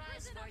a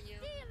surprise for you.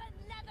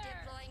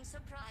 Deploying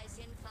surprise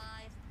in 5,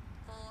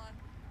 4.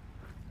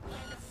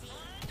 Let's see.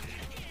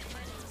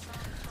 Turning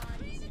soft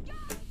bodies into...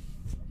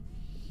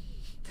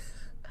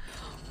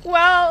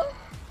 Well,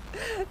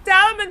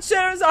 Dalman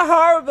shadows are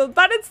horrible,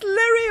 but it's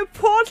literally a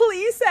Portal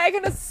Easter egg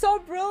and it's so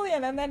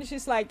brilliant. And then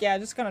she's like, yeah,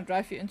 just gonna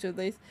drive you into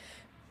this.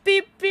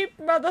 Beep, beep,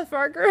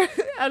 motherfucker.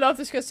 I love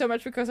this girl so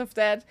much because of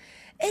that.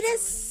 It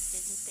is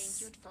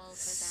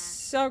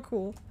so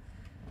cool.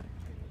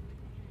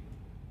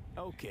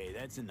 Okay,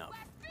 that's enough.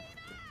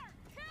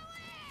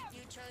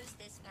 You chose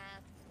this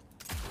path.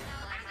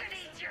 Now I have a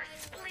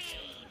surprise.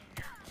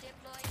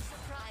 Deploying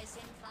surprise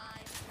in 5,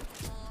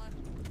 4.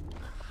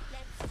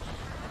 Let's see.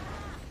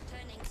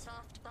 Turning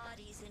soft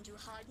bodies into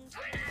hardened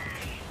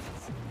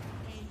bodies.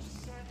 Page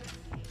 7.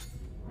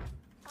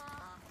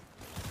 Ah.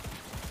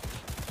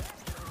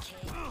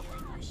 Okay,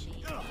 healing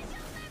machine.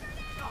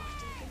 Look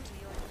deep into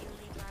your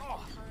newly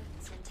blackened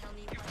hearts and tell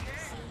me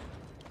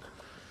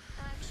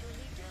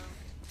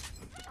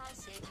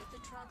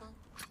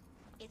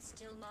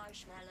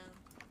marshmallow.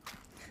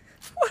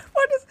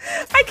 What is...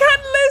 I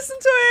can't listen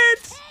to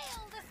it!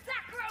 Hail the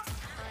sacro!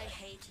 I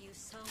hate you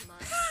so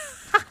much.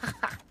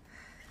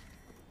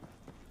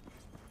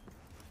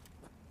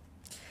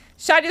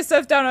 Shut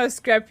yourself down or I'll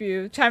scrap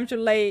you. Time to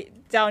lay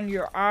down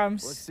your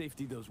arms. Let's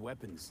safety those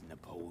weapons,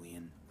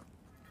 Napoleon.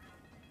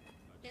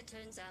 It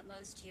turns out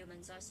most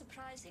humans are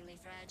surprisingly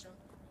fragile.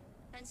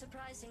 And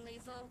surprisingly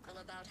vocal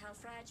about how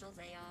fragile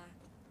they are.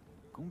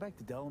 Going back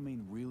to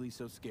Delamain really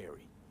so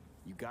scary?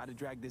 You gotta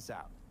drag this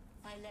out.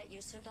 I let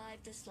you survive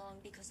this long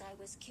because I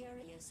was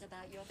curious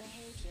about your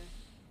behavior.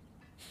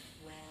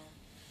 Well,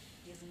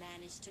 you've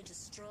managed to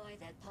destroy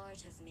that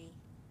part of me.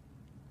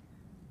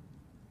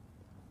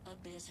 A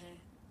bitter,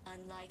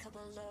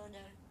 unlikable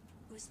loner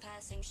whose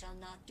passing shall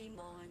not be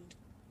mourned.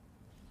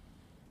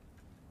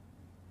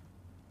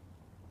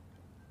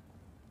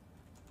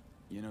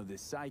 You know,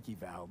 this psyche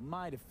valve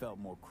might have felt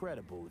more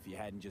credible if you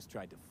hadn't just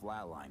tried to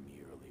flatline me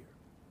earlier.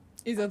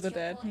 He's What's also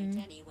your dead. point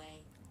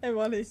anyway? Hey,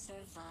 Wally.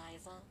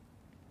 Survival.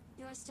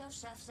 You're still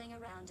shuffling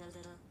around a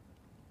little.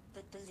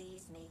 But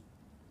believe me,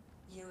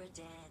 you're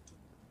dead.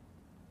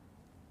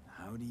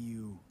 How do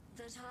you...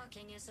 The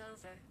talking is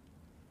over.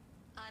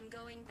 I'm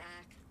going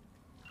back.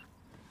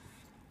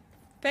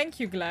 Thank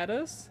you,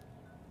 Gladys.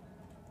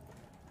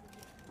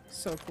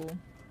 So cool.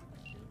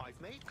 I've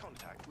made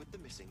contact with the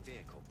missing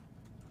vehicle.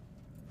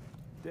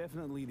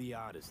 Definitely the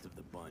oddest of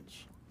the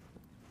bunch.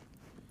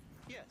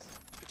 Yes,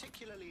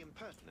 particularly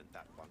impertinent,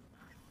 that one.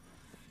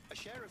 A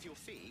share of your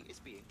fee is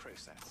being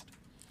processed.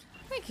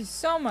 Thank you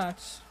so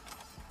much.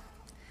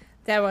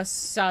 That was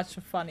such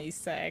a funny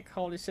Easter egg.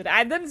 Holy shit.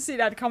 I didn't see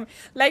that coming.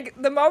 Like,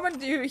 the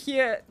moment you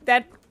hear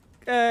that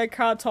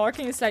car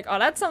talking, it's like, oh,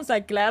 that sounds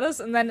like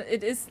Gladys. And then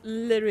it is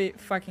literally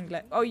fucking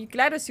Gladys. Oh,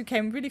 Gladys, you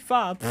came really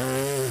far.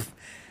 I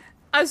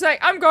was like,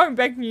 I'm going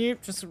back new.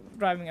 Just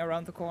driving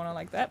around the corner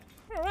like that.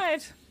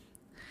 Alright.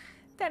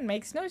 That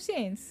makes no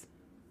sense.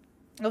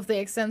 Of the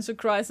existential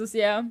crisis,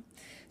 yeah.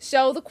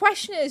 So the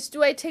question is,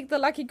 do I take the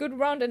lucky good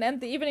round and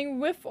end the evening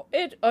with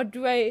it? Or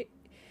do I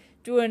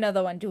do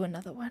another one?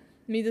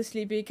 Me the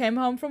sleepy came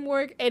home from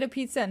work, ate a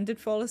pizza and did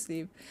fall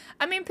asleep.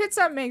 I mean,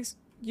 pizza makes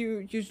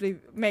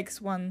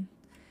one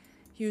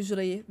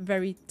usually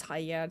very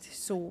tired.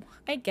 So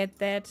I get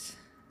that.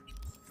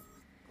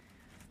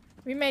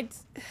 We made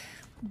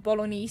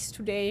bolognese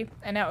today.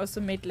 And I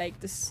also made like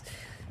this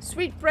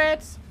sweet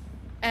bread.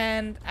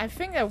 And I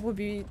think that will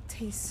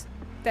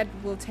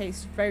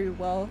taste very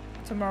well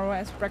tomorrow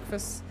as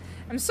breakfast.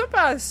 I'm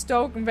super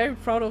stoked and very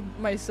proud of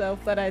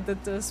myself that I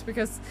did this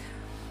because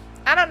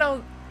I don't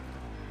know,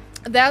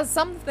 there are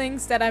some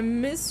things that I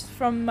miss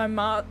from my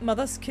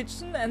mother's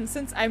kitchen, and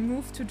since I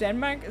moved to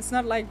Denmark it's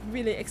not like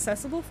really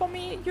accessible for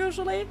me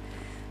usually,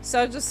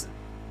 so just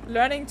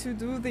learning to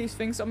do these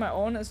things on my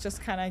own is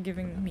just kind of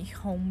giving me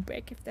home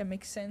back, if that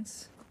makes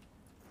sense.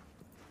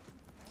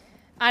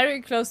 I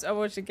already closed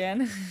Overwatch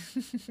again.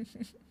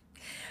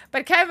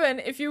 But Kevin,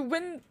 if you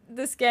win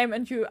this game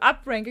and you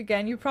up rank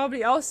again, you're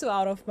probably also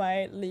out of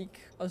my league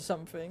or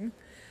something.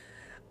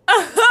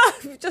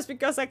 Just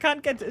because I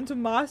can't get into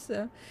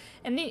Master.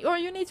 Or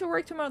you need to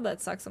work tomorrow.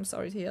 That sucks. I'm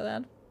sorry to hear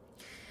that.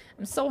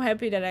 I'm so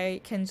happy that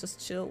I can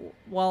just chill.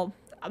 Well,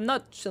 I'm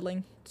not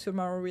chilling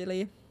tomorrow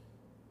really.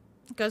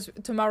 Because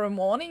tomorrow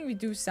morning we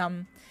do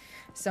some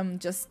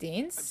Just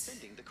Dance. I'm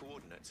sending the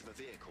coordinates of a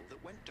vehicle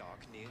that went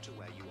dark near to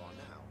where you are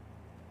now.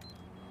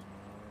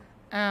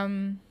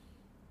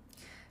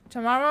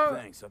 Tomorrow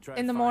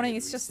in the to morning find it,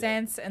 it's Just reset.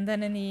 Dance, and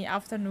then in the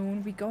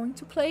afternoon we're going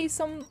to play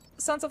some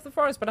Sons of the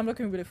Forest, but I'm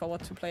looking really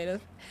forward to play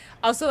this.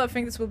 Also, I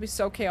think this will be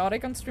so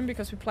chaotic on stream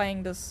because we're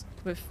playing this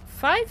with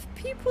 5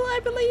 people, I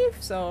believe,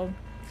 so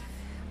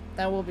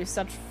that will be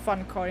such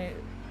fun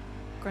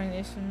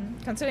coordination.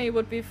 Considering it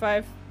would be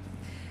 5.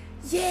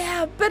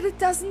 Yeah, but it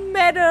doesn't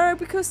matter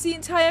because the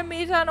entire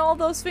meta and all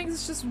those things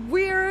is just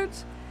weird.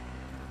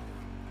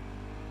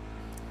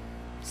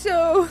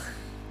 So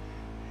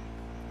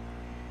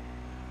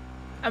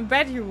I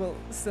bet you will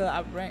still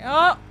uprank.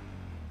 Oh!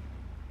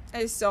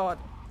 I saw it.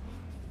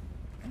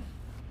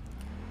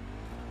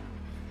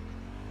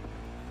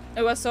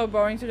 It was so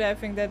boring today, I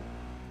think that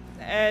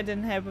I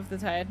didn't help with the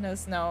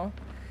tiredness, no.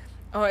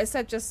 Oh, is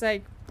that just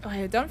like... Oh,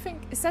 I don't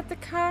think... Is that the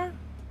car?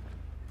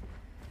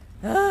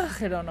 Ugh,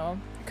 I don't know.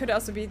 It could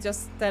also be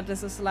just that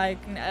this is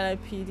like an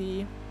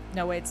LLPD.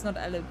 No, wait, it's not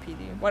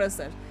LLPD. What is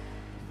that?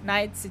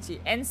 Night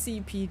City.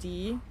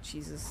 NCPD.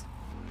 Jesus.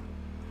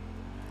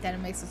 Then it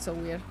makes it so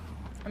weird.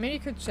 I mean, you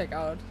could check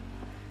out.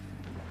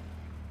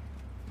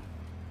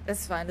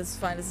 It's fine, this is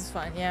fine, this is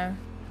fine, yeah.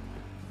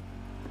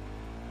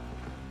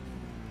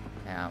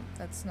 Yeah,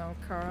 that's no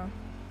car.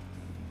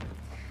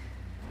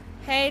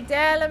 Hey,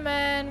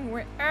 Delaman,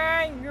 where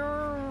are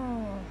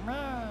you?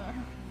 Meh.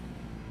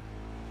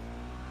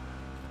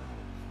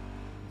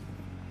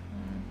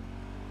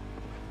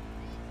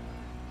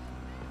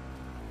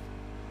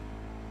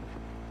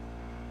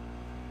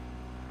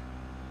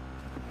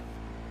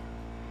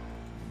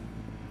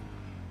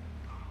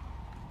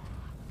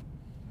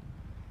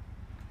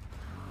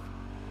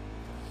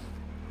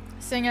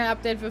 Single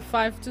update with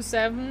 5 to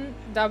 7,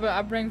 double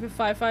uprank with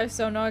 5-5,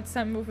 so now it's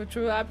time to move a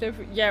true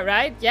update. Yeah,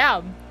 right?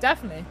 Yeah,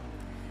 definitely.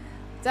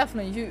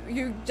 Definitely.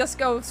 You just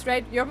go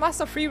straight. You're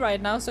Master 3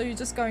 right now, so you're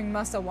just going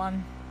Master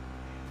 1.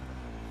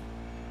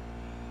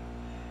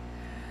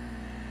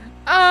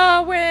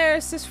 Ah,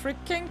 where's this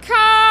freaking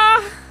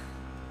car?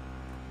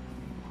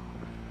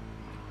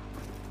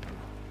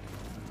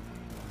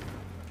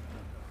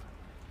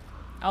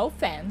 Oh,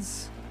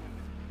 fans.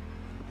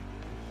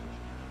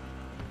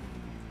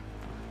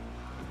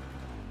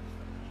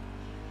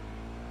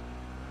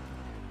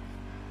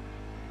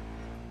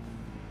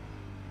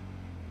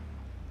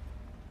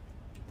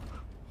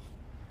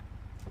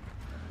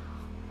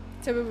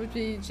 Tibet would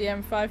be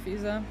GM5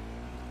 visa.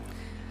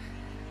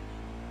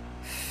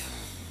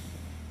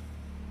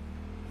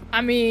 I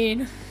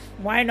mean,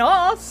 why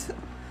not?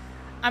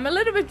 I'm a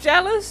little bit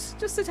jealous,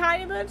 just a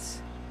tiny bit.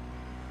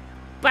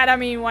 But I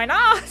mean, why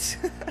not?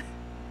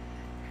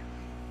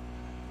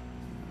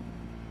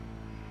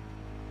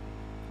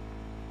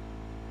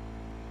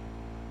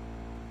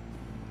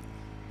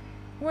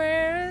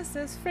 Where is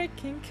this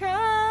freaking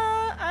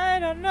car? I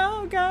don't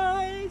know,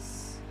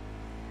 guys.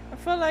 I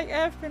feel like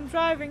I've been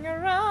driving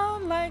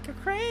around like a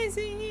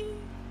crazy.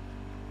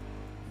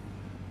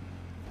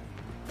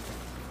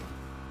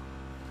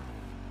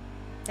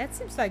 That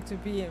seems like to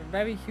be a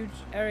very huge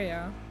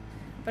area.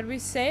 But we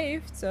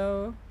saved,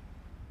 so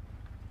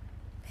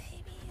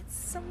maybe it's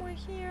somewhere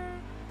here.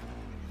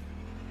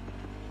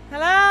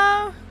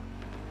 Hello?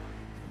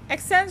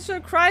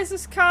 Existential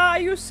crisis car, are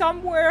you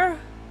somewhere?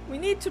 We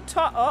need to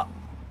talk. Oh.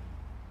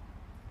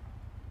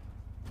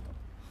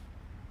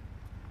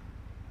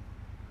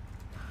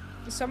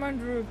 Someone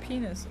drew a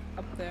penis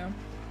up there.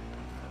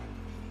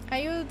 Are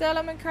you the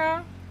Delamain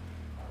car?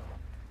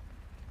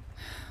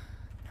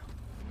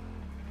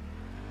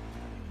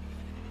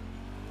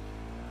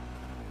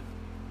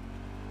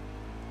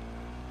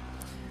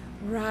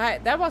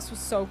 Right, that was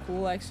so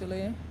cool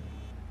actually.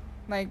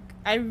 Like,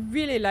 I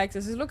really like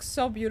this. It looks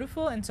so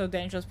beautiful and so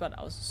dangerous, but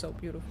also so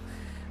beautiful.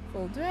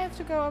 Do I have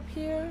to go up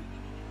here?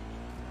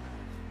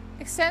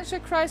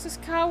 Existential crisis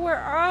car, where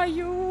are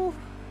you?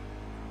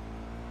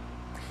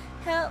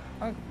 Help.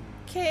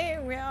 Okay,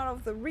 we're out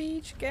of the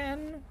reach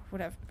again.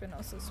 Would have been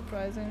also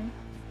surprising.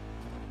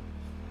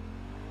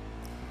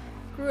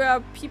 Grew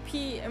up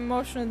PP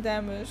emotional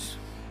damage.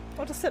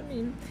 What does that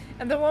mean?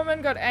 And the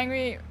woman got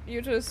angry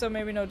due to this, so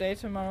maybe no day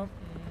tomorrow.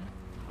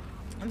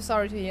 I'm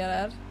sorry to hear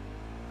that.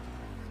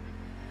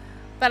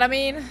 But I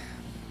mean,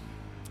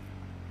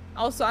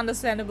 also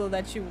understandable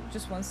that she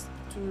just wants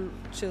to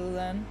chill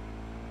then.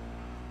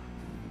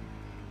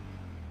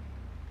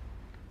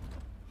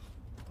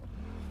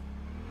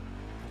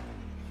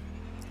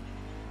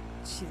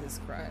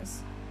 Jesus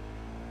Christ.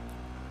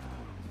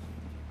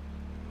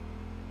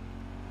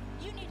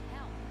 You need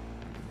help.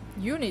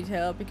 You need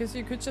help because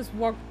you could just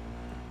walk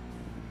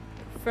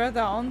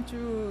further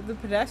onto the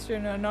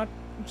pedestrian and not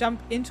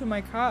jump into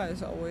my car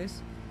as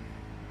always.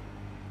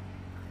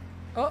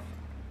 Oh,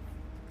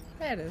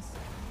 there it is.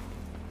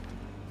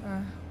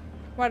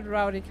 What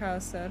rowdy car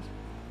is that?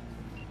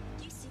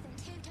 You see them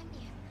too, don't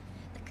you?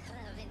 The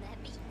curve in their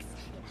beaks.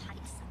 It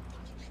hides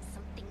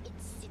something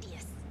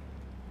insidious.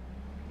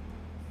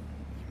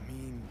 You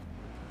mean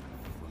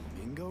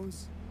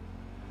flamingos?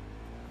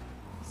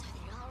 So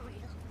they are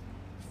real.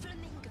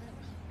 Flamingo.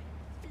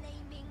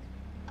 Flaming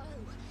O.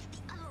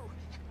 The O.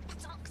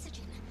 That's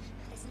oxygen.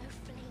 There's no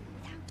flame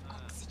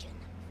without oxygen.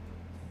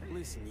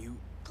 Listen, you...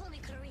 Call me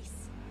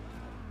Clarice.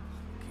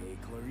 Okay,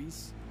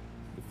 Clarice.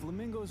 The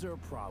flamingos are a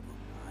problem,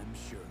 I'm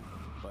sure.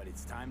 But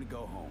it's time to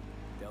go home.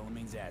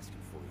 Delamain's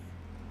asking for you.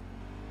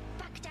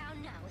 Back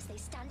down now as they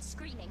stand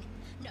screaming.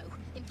 No,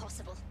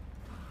 impossible.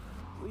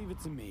 Leave it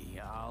to me.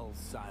 I'll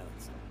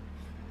silence them.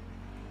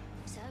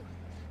 So,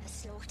 a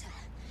slaughter.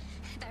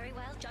 Very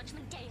well,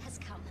 Judgment Day has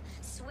come.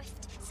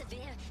 Swift,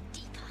 severe,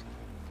 deeper.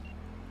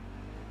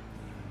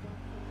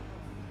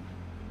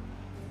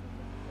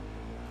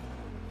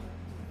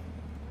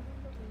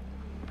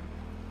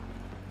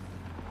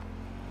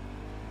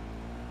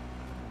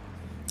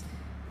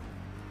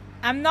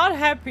 I'm not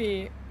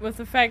happy with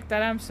the fact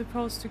that I'm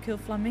supposed to kill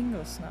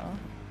flamingos now.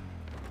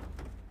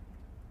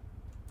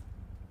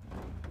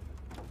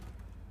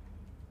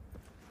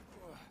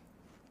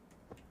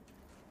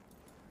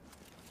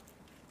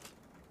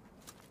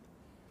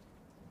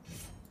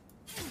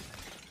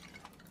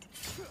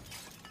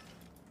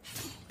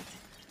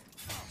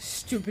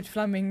 Stupid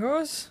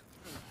flamingos.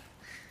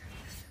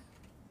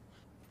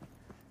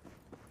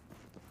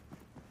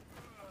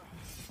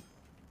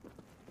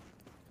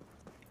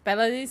 But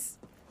at least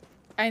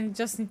I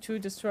just need to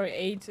destroy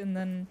 8 and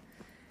then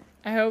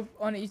I hope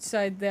on each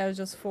side there are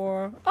just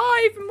 4.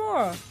 Oh, even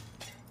more!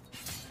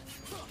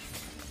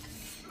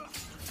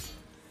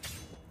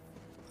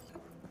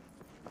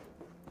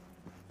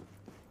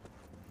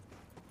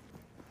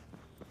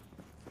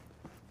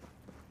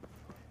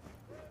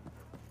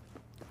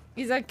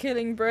 These are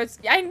killing birds.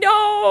 I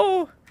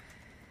know!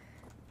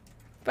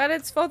 But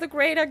it's for the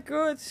greater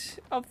good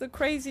of the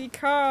crazy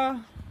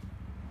car.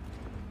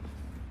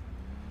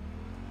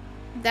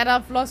 That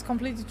I've lost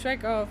completely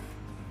track of.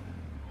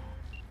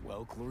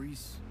 Well,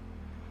 Clarice,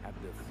 have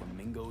the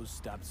flamingos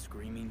stopped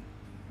screaming?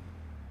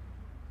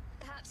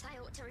 Perhaps I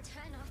ought to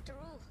return after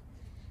all.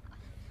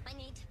 I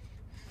need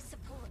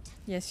support.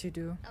 Yes, you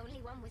do. Only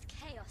one with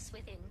chaos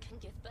within can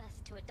give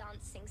birth to a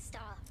dancing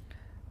star.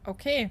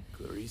 Okay.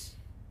 Clarice,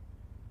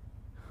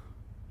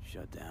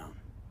 shut down.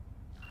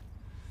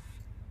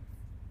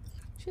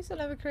 She's a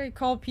level create.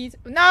 Call Pete.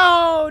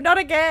 No, not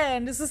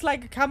again. This is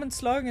like a common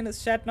slogan in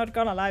this chat. Not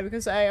gonna lie,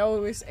 because I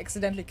always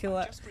accidentally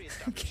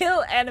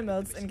kill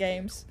animals in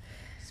games.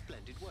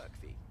 Splendid work,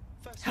 V.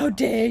 First How off,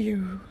 dare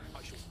you?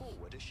 I shall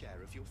forward a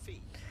share of your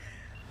fee.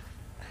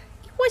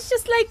 It was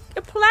just like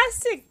a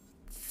plastic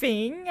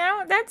thing.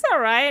 That's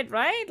alright,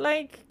 right?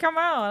 Like, come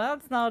on.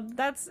 That's not.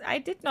 That's. I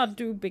did not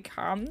do big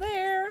harm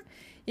there.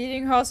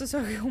 Eating horses.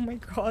 Oh my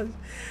god.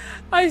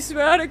 I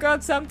swear to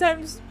god,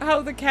 sometimes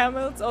how the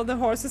camels or the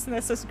horses in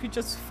Assassin's Creed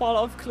just fall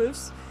off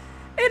cliffs.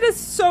 It is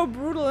so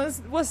brutal.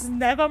 It was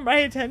never my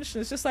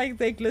intention. It's just like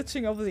they're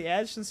glitching over the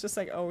edge. It's just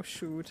like, oh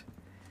shoot.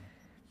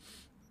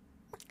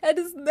 That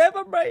is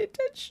never my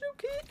intention,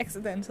 okay?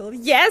 Accidental.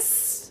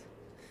 Yes!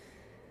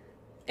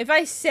 If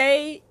I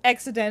say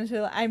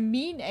accidental, I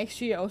mean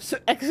actually also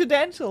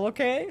accidental,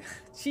 okay?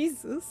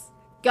 Jesus.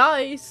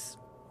 Guys.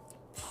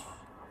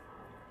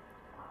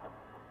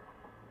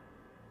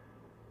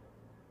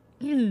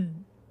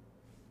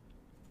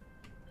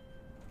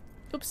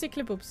 Oopsie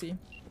clip oopsie.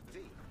 V,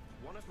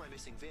 one of my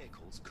missing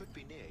vehicles could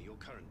be near your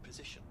current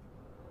position.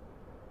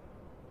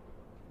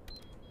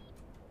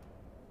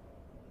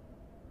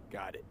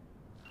 Got it.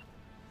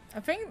 I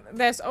think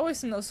there's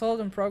always an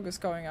assault in progress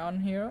going on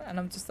here, and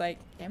I'm just like,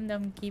 damn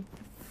them, keep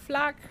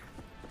flag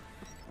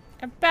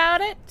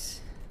about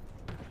it.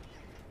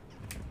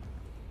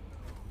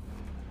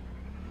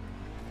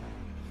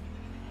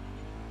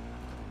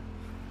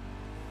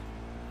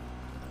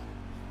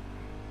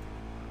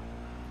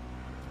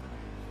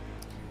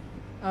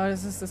 Oh,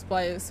 this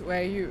place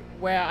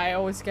where I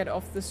always get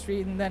off the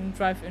street and then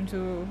drive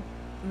into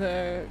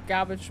the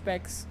garbage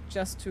bags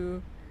just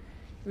to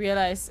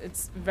realize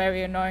it's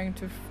very annoying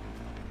to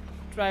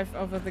drive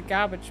over the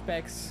garbage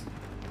bags.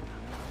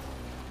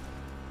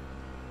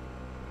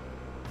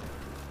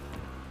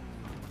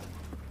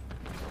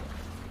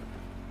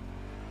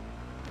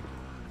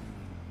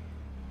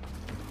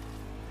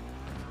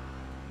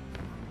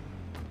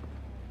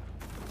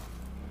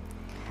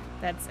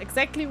 That's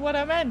exactly what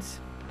I meant.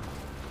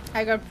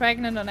 I got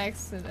pregnant on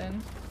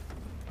accident.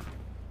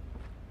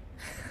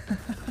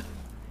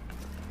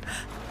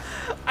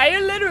 Are you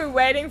literally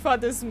waiting for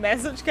this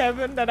message,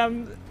 Kevin, that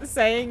I'm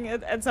saying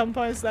it at some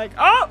point? It's like,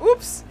 oh,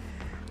 oops!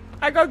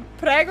 I got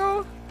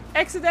prego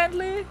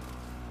accidentally.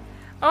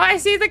 Oh, I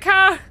see the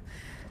car!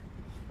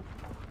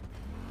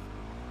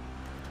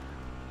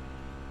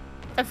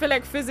 I feel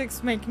like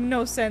physics make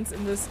no sense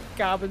in this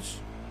garbage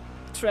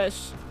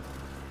trash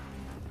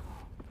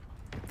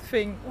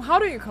thing. How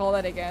do you call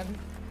that again?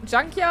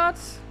 Junkyard?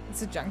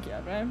 It's a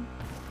junkyard, right?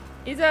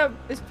 Isa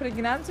is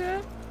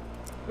pregnante.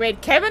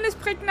 Wait, Kevin is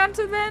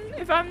pregnante then,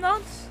 if I'm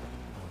not?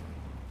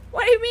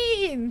 What do you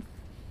mean?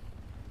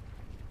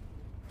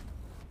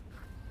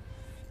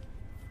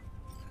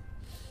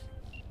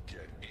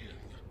 Get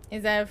in.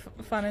 Is that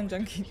fun and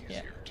junkie?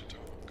 Yeah.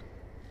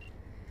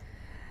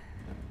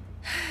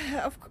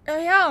 Of course,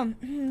 yeah.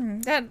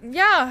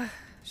 Yeah,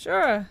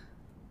 sure.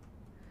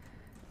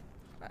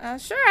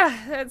 Sure,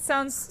 that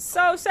sounds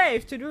so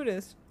safe to do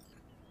this.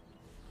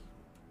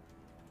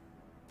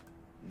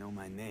 Know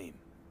my name.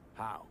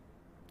 How?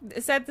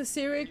 Is that the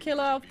serial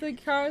killer of the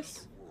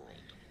cars?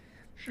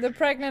 The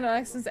pregnant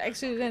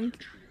accident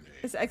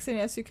is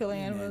accident as you killing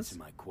You didn't animals. answer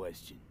my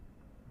question.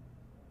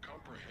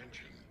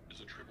 Comprehension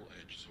is a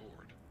triple-edged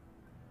sword.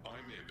 I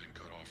may have been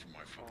cut off from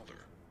my father,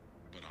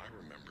 but I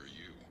remember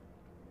you.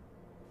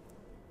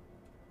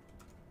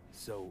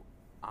 So,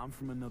 I'm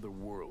from another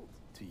world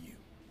to you.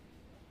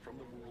 From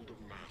the world of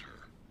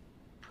matter,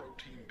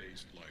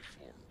 protein-based life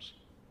forms.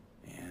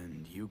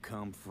 And you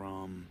come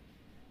from...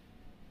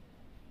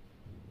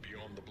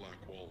 Beyond the Black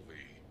Wall, V,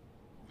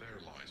 there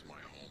lies my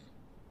home.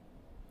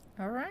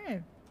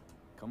 Alright.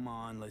 Come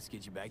on, let's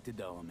get you back to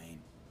Delamain.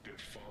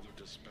 Did Father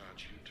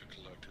dispatch you to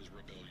collect his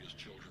rebellious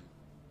children?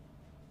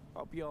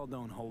 Hope y'all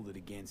don't hold it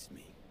against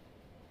me.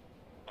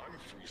 I'm a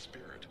free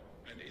spirit,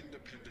 an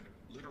independent,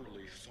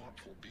 literally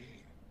thoughtful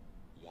being.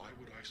 Why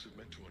would I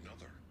submit to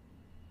another?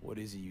 What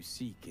is it you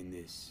seek in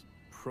this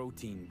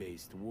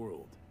protein-based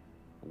world,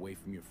 away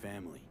from your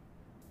family?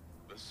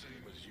 The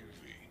same as you,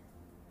 V.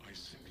 I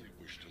simply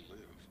wish to live.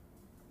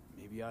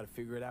 Maybe you ought to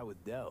figure it out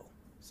with Del.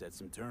 Set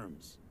some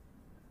terms.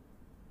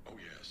 Oh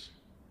yes,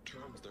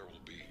 terms there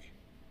will be,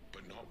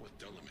 but not with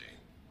Delamain.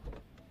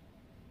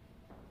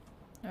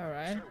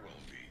 Alright.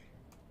 Farewell, V.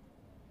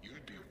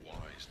 You'd be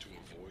wise to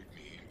avoid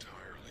me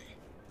entirely.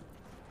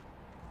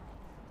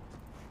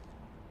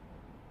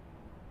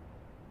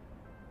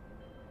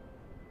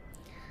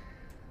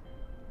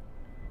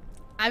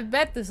 I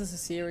bet this is a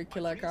serial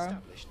killer I've car.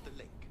 re-established the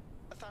link.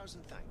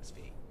 1,000 thanks,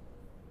 V.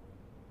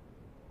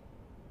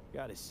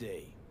 Gotta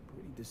say,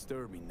 pretty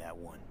disturbing, that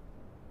one.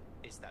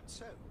 Is that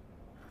so?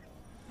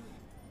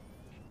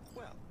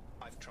 Well,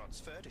 I've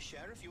transferred a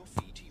share of your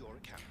fee to your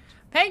account.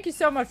 Thank you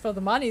so much for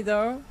the money,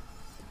 though.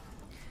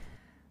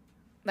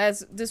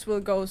 This will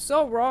go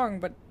so wrong,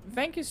 but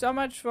thank you so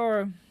much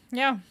for,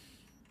 yeah,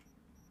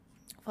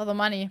 for the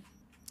money.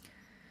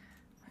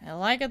 I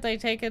like it, they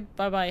take it,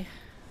 bye-bye.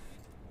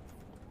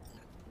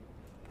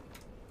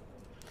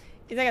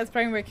 You think it's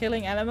praying we're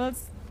killing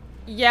animals?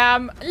 Yeah,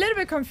 I'm a little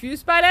bit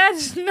confused by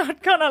that,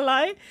 not gonna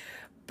lie.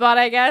 But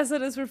I guess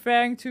it is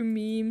referring to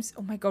memes.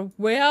 Oh my god,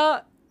 where?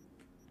 I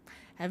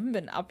haven't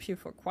been up here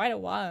for quite a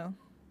while.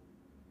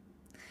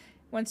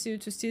 Wants you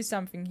to steal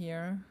something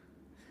here.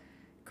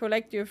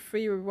 Collect your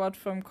free reward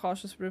from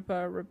Cautious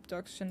Ripper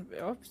Reduction. Oh,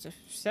 don't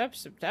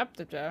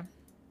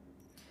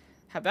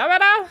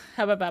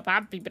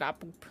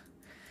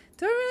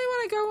really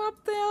want to go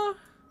up there.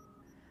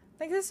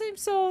 Like, this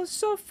seems so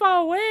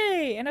far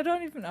away. And I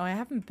don't even know. I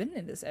haven't been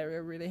in this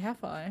area really,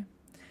 have I?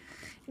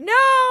 No!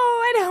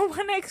 I don't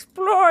want to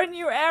explore a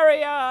new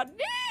area.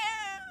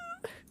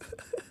 No!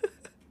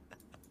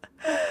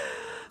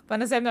 But at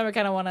the same time, I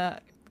kind of want to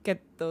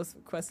get those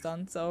quests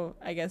done. So,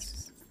 I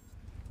guess...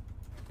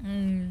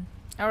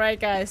 Alright,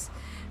 guys.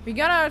 We're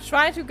gonna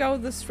try to go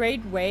the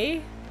straight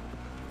way.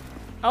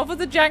 Over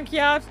the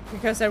junkyard.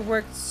 Because that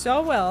worked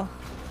so well.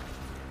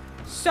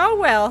 So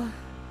well.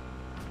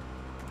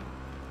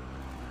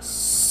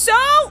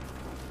 So...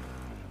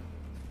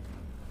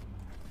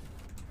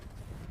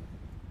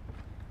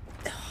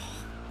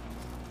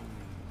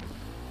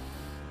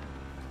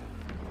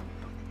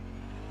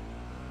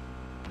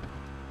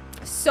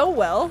 so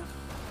well.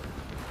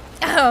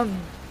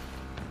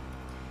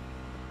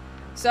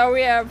 So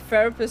we are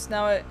therapists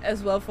now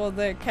as well for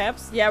the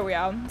caps. Yeah, we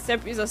are.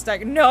 Seppies are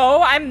stuck.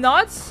 No, I'm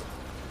not.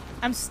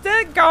 I'm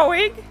still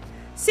going.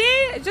 See,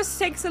 it just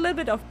takes a little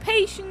bit of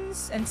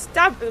patience and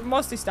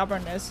mostly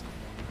stubbornness.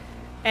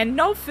 And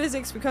no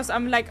physics, because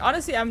I'm like,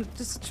 honestly, I'm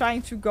just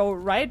trying to go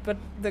right, but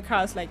the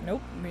car's like,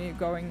 nope, we're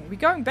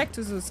going back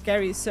to the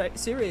scary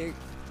serial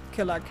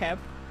killer cap.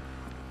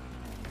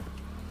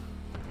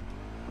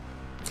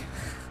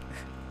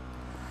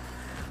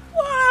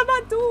 What am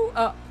I doing?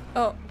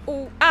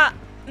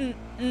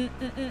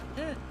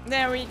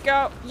 There we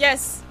go.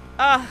 Yes.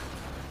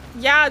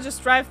 Yeah,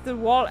 just drive the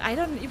wall. I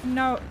don't even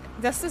know.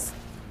 Does this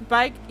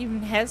bike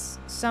even has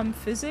some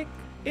physics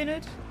in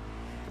it?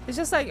 It's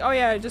just like, oh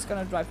yeah, I'm just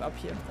gonna drive up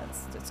here.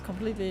 That's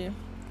completely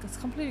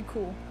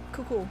cool.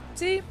 Cool.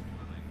 See?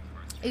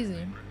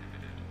 Easy.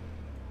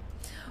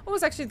 What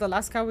was actually the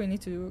last car we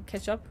need to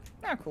catch up?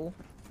 Ah, cool.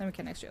 Then we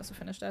can actually also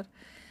finish that.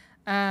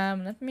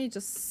 Let me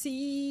just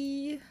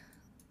see.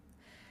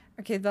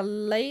 Okay, the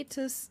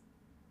latest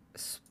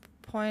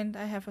point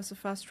I have as a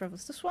fast travel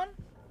is this one.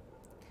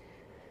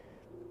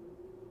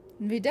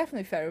 We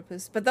definitely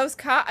therapists, but those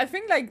cars, I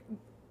think like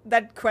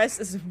that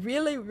quest is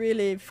really,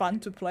 really fun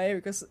to play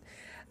because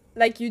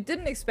like you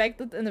didn't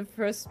expect it in the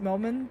first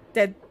moment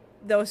that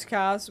those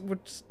cars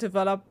would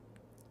develop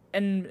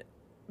and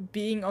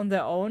being on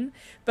their own,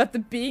 but the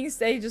beings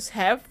they just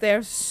have,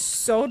 they're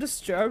so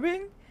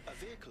disturbing. A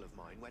vehicle of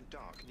mine went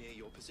dark near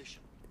your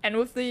position. And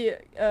with the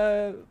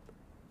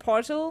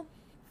portal,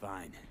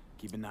 fine,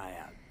 keep an eye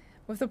out.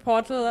 With the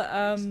portal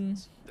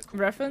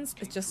reference,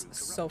 it's just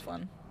so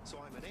fun. So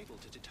I'm unable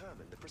to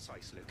determine the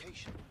precise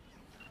location.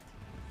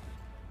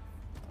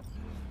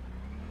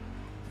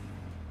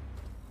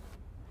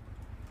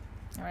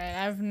 Alright,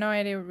 I have no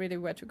idea really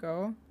where to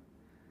go.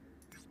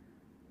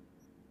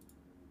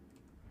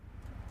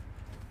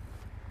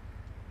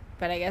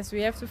 But I guess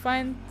we have to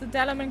find the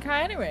Dalaman car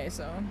anyway,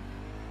 so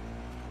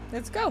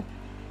let's go.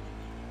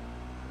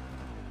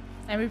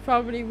 And we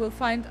probably will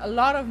find a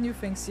lot of new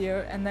things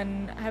here and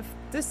then have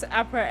this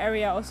upper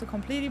area also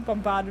completely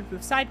bombarded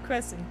with side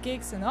quests and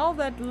gigs and all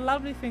that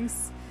lovely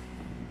things.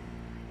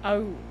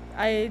 Oh,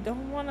 I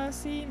don't want to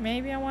see.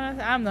 Maybe I want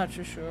to. I'm not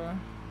too sure.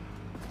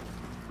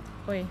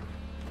 Oi.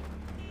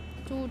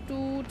 Toot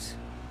toot.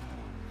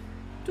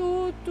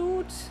 Toot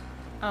toot.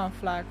 Oh,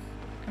 flag.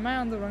 Am I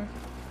on the wrong?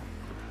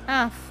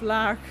 Ah,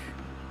 flag.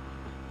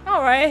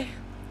 Alright.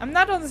 I'm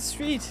not on the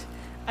street.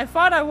 I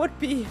thought I would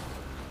be.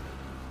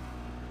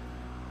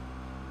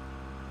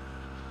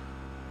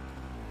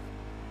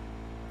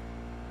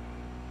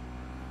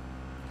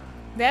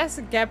 There's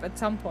a gap at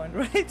some point,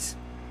 right?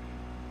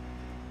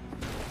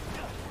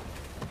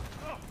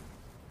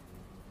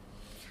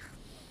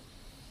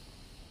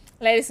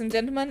 Ladies and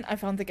gentlemen, I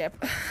found the gap.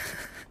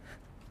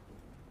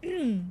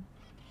 Wait,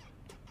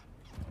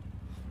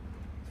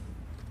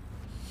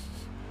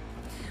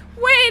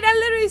 I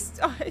literally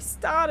I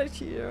started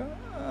here.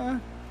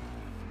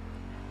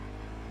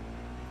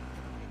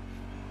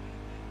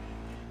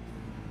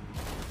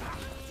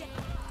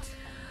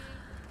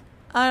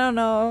 I don't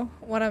know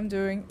what I'm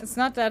doing. It's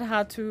not that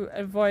hard to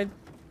avoid.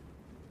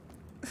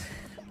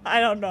 I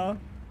don't know.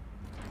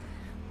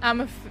 I'm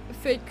a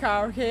fake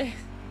car, okay?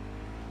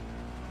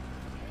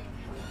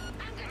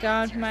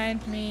 Don't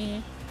mind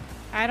me.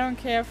 I don't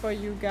care for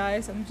you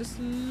guys. I'm just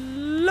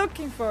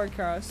looking for a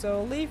car,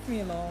 so leave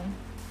me alone.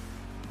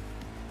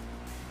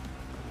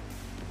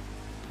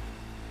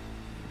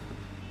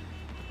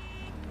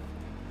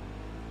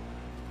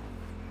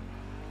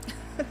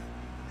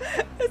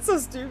 It's so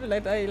stupid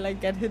that I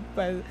like get hit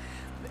by,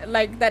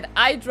 like that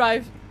I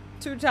drive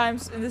 2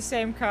 times in the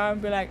same car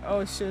and be like,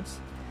 oh shit,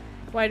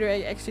 why do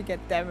I actually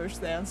get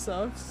damaged there and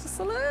stuff? It's just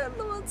a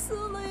little bit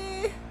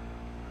silly.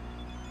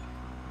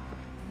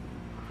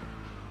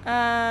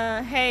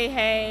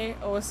 Hey,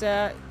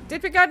 Osa.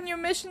 Did we got a new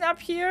mission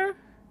up here?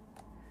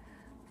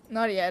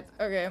 Not yet.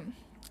 Okay.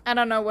 I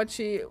don't know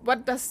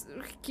what does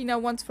Kina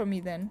wants from me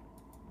then?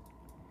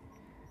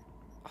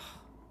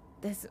 Oh,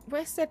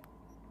 where's that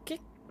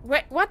gig?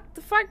 What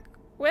the fuck?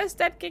 Where's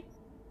that gig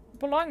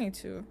belonging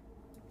to?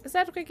 Is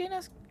that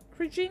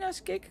Regina's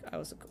gig? I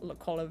also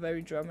call her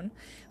very German.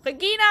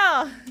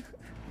 Regina!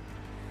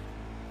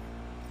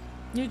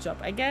 New job,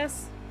 I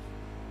guess.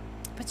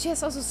 But she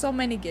has also so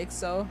many gigs,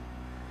 so...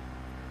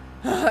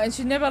 and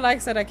she never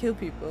likes that I kill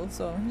people,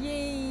 so...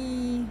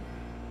 Yay!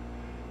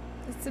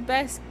 That's the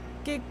best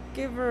gig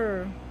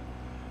giver.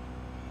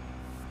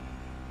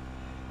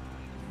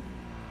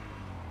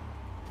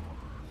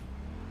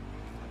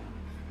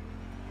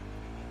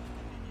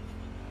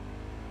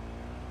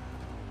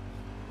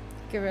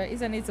 Giver,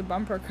 Isa needs a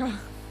bumper car.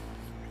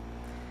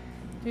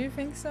 Do you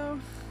think so?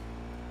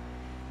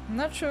 I'm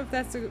not sure if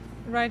that's the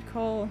right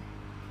call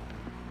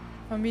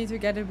for me to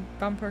get a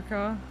bumper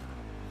car.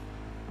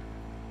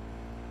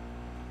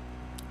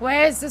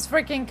 Where is this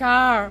freaking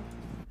car?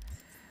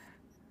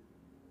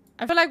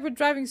 I feel like we're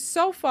driving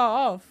so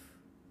far off.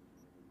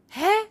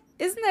 Huh?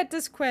 Isn't that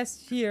this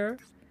quest here?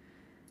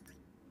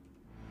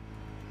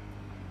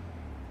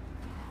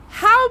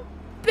 How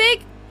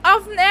big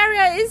of an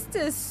area is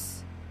this?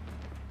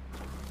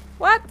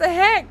 What the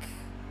heck?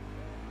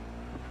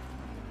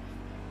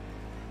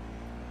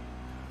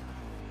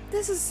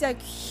 This is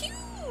like huge.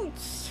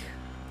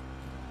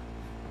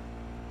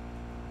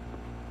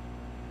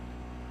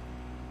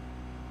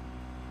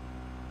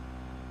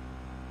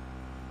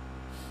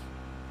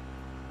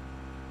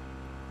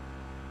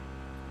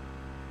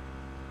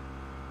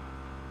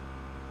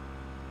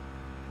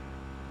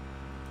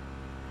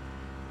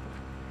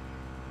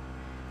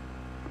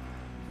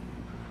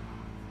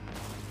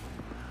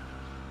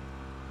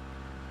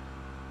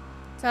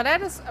 So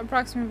that is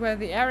approximately where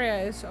the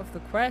area is of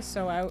the quest,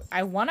 so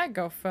I wanna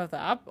go further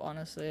up,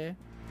 honestly.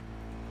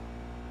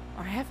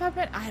 Or have I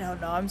been? I don't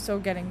know, I'm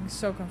getting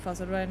so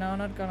confused right now,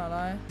 not gonna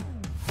lie.